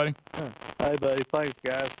you doing, buddy? Hey, buddy. Thanks,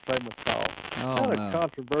 guys, for taking the call. Kind of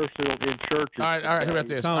controversial in churches. All right. How about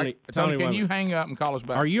this? Tony, can you hang up and call us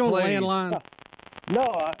back? Are you on landline?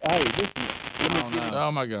 No, hey, listen.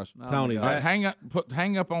 Oh my gosh, Tony, All right, hang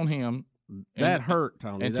up on him. That hurt,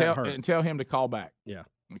 Tony. And that tell him to call back. Yeah.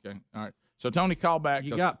 Okay. All right. So Tony, call back.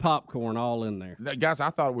 You got popcorn all in there, guys. I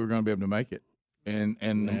thought we were going to be able to make it, and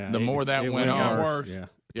the more that went on, worse. Yeah.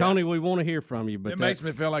 Tony, we want to hear from you, but it makes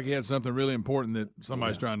me feel like he had something really important that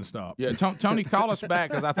somebody's trying to stop. Yeah, Tony, call us back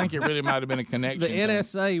because I think it really might have been a connection. The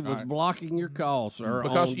NSA was blocking your call, sir,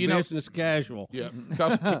 because on business casual. Yeah,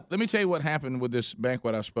 because let me tell you what happened with this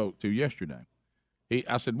banquet I spoke to yesterday.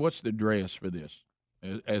 I said, "What's the dress for this?"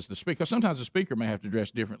 As the speaker, because sometimes the speaker may have to dress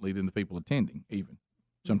differently than the people attending, even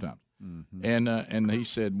sometimes. Mm-hmm. And he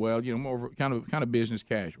said, "Well, more of kind of business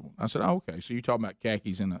casual." I said, "Oh, okay. So you're talking about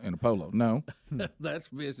khakis and a polo?" No, that's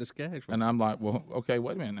business casual. And I'm like, "Well, okay,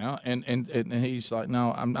 wait a minute now." And he's like,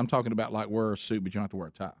 "No, I'm talking about like wear a suit, but you don't have to wear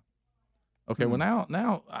a tie." Okay, well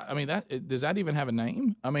now, I mean does that even have a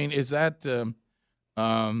name? I mean, is that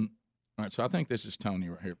all right? So I think this is Tony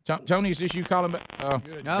right here. Tony, is this you calling back?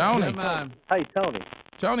 Tony. Hey, Tony.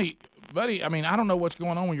 Tony. Buddy, I mean, I don't know what's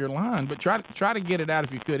going on with your line, but try to get it out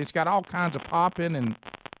if you could. It's got all kinds of popping and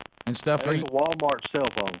stuff. It's a Walmart cell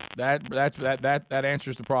phone. That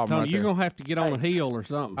answers the problem. Tony, right you're there. gonna have to get on a hill or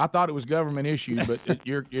something. I thought it was government issue, but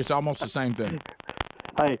it's almost the same thing.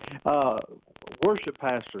 Hey, worship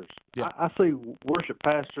pastors. Yeah. I see worship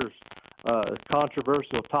pastors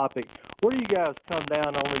controversial topic. Where do you guys come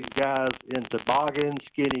down on these guys in toboggans,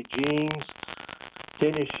 skinny jeans,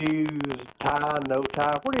 tennis shoes, tie, no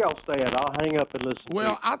tie? Where do y'all stay at? I'll hang up and listen.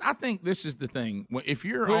 Well, I think this is the thing. If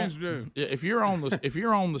you're on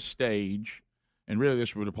the stage, and really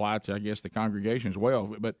this would apply to, I guess, the congregation as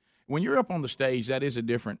well. But when you're up on the stage, that is a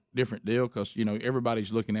different deal because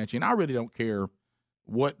everybody's looking at you, and I really don't care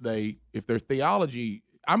if their theology.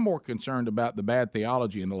 I'm more concerned about the bad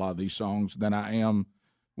theology in a lot of these songs than I am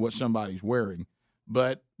what somebody's wearing.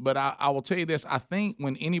 But I will tell you this. I think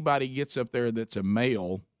when anybody gets up there that's a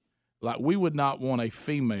male, like we would not want a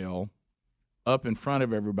female up in front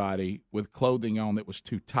of everybody with clothing on that was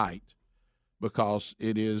too tight because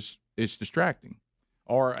it's distracting,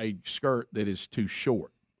 or a skirt that is too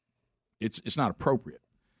short. It's not appropriate.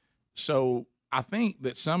 So I think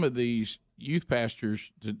that some of these youth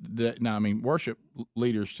pastors, worship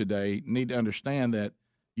leaders today need to understand that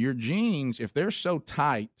your jeans, if they're so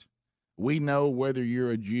tight, we know whether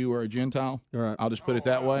you're a Jew or a Gentile. Right. I'll just put it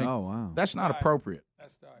that way. Oh, wow. That's not appropriate.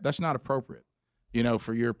 That's not appropriate.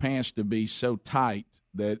 For your pants to be so tight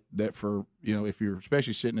that for, if you're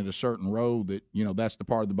especially sitting in a certain row that, that's the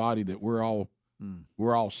part of the body that we're all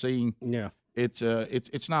seeing. Yeah.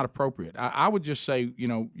 It's not appropriate. I would just say,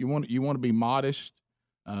 you want to be modest,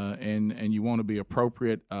 and you want to be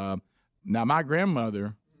appropriate. Now, my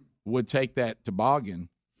grandmother would take that toboggan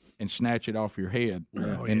and snatch it off your head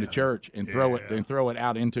in the church and throw it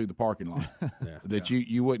out into the parking lot.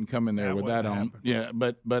 You wouldn't come in there with that on. Happen. Yeah,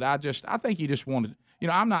 but I think you just want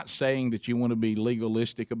to. I'm not saying that you want to be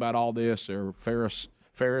legalistic about all this or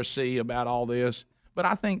Pharisee about all this, but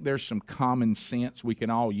I think there's some common sense we can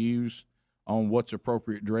all use on what's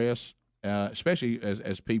appropriate dress, especially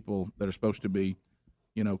as people that are supposed to be,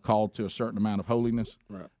 called to a certain amount of holiness.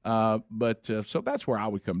 Right. But so that's where I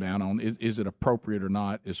would come down on is it appropriate or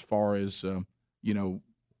not as far as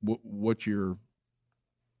what you're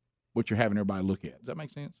having everybody look at. Does that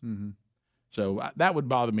make sense? Mm-hmm. So that would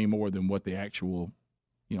bother me more than what the actual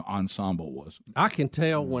ensemble was. I can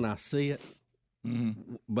tell when I see it,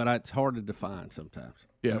 but it's hard to define sometimes.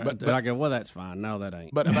 Yeah, but I go, well, that's fine. No, that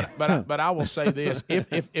ain't. But I will say this: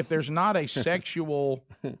 if there's not a sexual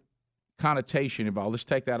connotation involved, let's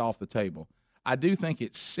take that off the table. I do think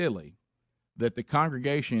it's silly that the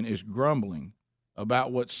congregation is grumbling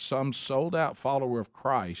about what some sold-out follower of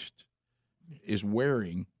Christ is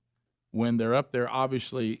wearing when they're up there,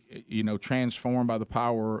 obviously, transformed by the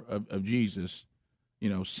power of Jesus,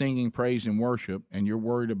 singing praise and worship, and you're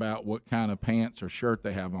worried about what kind of pants or shirt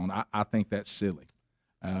they have on. I think that's silly.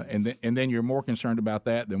 And then you're more concerned about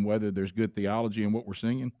that than whether there's good theology in what we're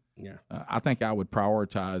singing. Yeah, I think I would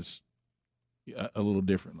prioritize a little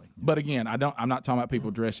differently. But again, I'm not talking about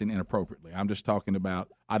people dressing inappropriately. I'm just talking about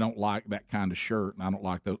I don't like that kind of shirt, and I don't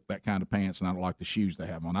like that kind of pants, and I don't like the shoes they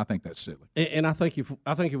have on. I think that's silly. And I think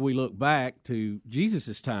if we look back to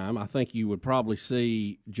Jesus' time, I think you would probably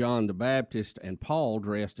see John the Baptist and Paul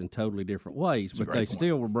dressed in totally different ways, but they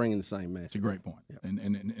still were bringing the same message. It's a great point. Yep.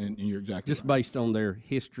 And you're exactly just right. Based on their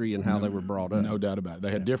history and how they were brought up. No doubt about it.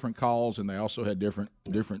 They had different calls, and they also had different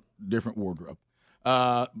wardrobe.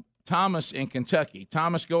 Thomas in Kentucky.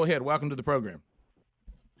 Thomas, go ahead. Welcome to the program.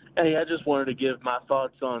 Hey, I just wanted to give my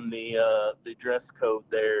thoughts on the dress code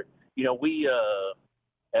there. We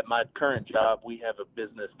at my current job, we have a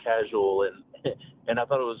business casual, and I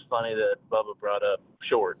thought it was funny that Bubba brought up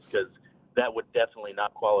shorts because that would definitely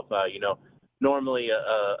not qualify. Normally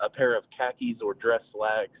a pair of khakis or dress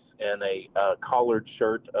slacks and a collared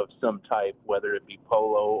shirt of some type, whether it be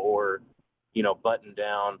polo or button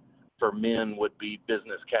down, for men would be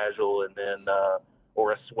business casual, and then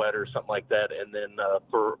or a sweater, something like that. And then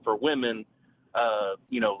for women,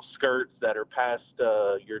 skirts that are past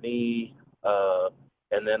your knee,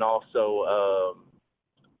 and then also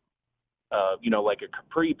like a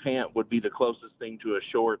capri pant would be the closest thing to a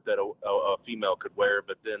short that a female could wear.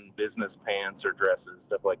 But then business pants or dresses,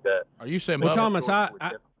 stuff like that. Are you saying? Well, Thomas,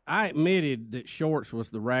 I admitted that shorts was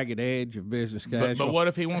the ragged edge of business casual. But what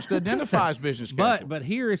if he wants to identify as business casual? But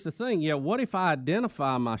here is the thing. Yeah, what if I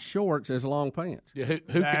identify my shorts as long pants? Yeah,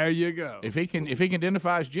 there you go. If he can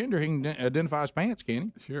identify his gender, he can identify his pants,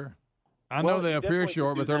 can he? Sure. I know they appear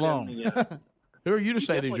short, but they're long. Who are you to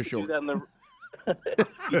say these are short?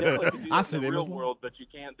 I see them in the real world, but you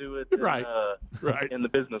can't do it in the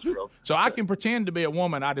business world. So I can pretend to be a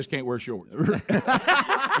woman, I just can't wear shorts.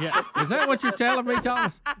 Yeah. Is that what you're telling me,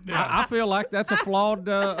 Thomas? Yeah. I feel like that's a flawed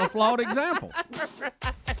example.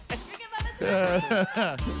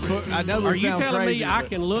 I know. Are you telling crazy, me I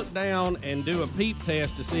can look down and do a peep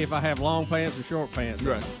test to see if I have long pants or short pants?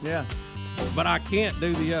 Right. Yeah. But I can't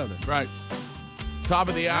do the other. Right. Top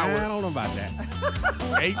of the hour. I don't know about that.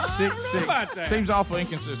 866. Seems awful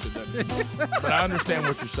inconsistent, doesn't it? But I understand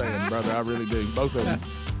what you're saying, brother. I really do. Both of them.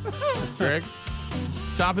 Greg?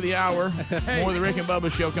 Top of the hour. More of the Rick and Bubba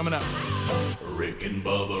show coming up. Rick and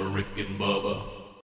Bubba, Rick and Bubba.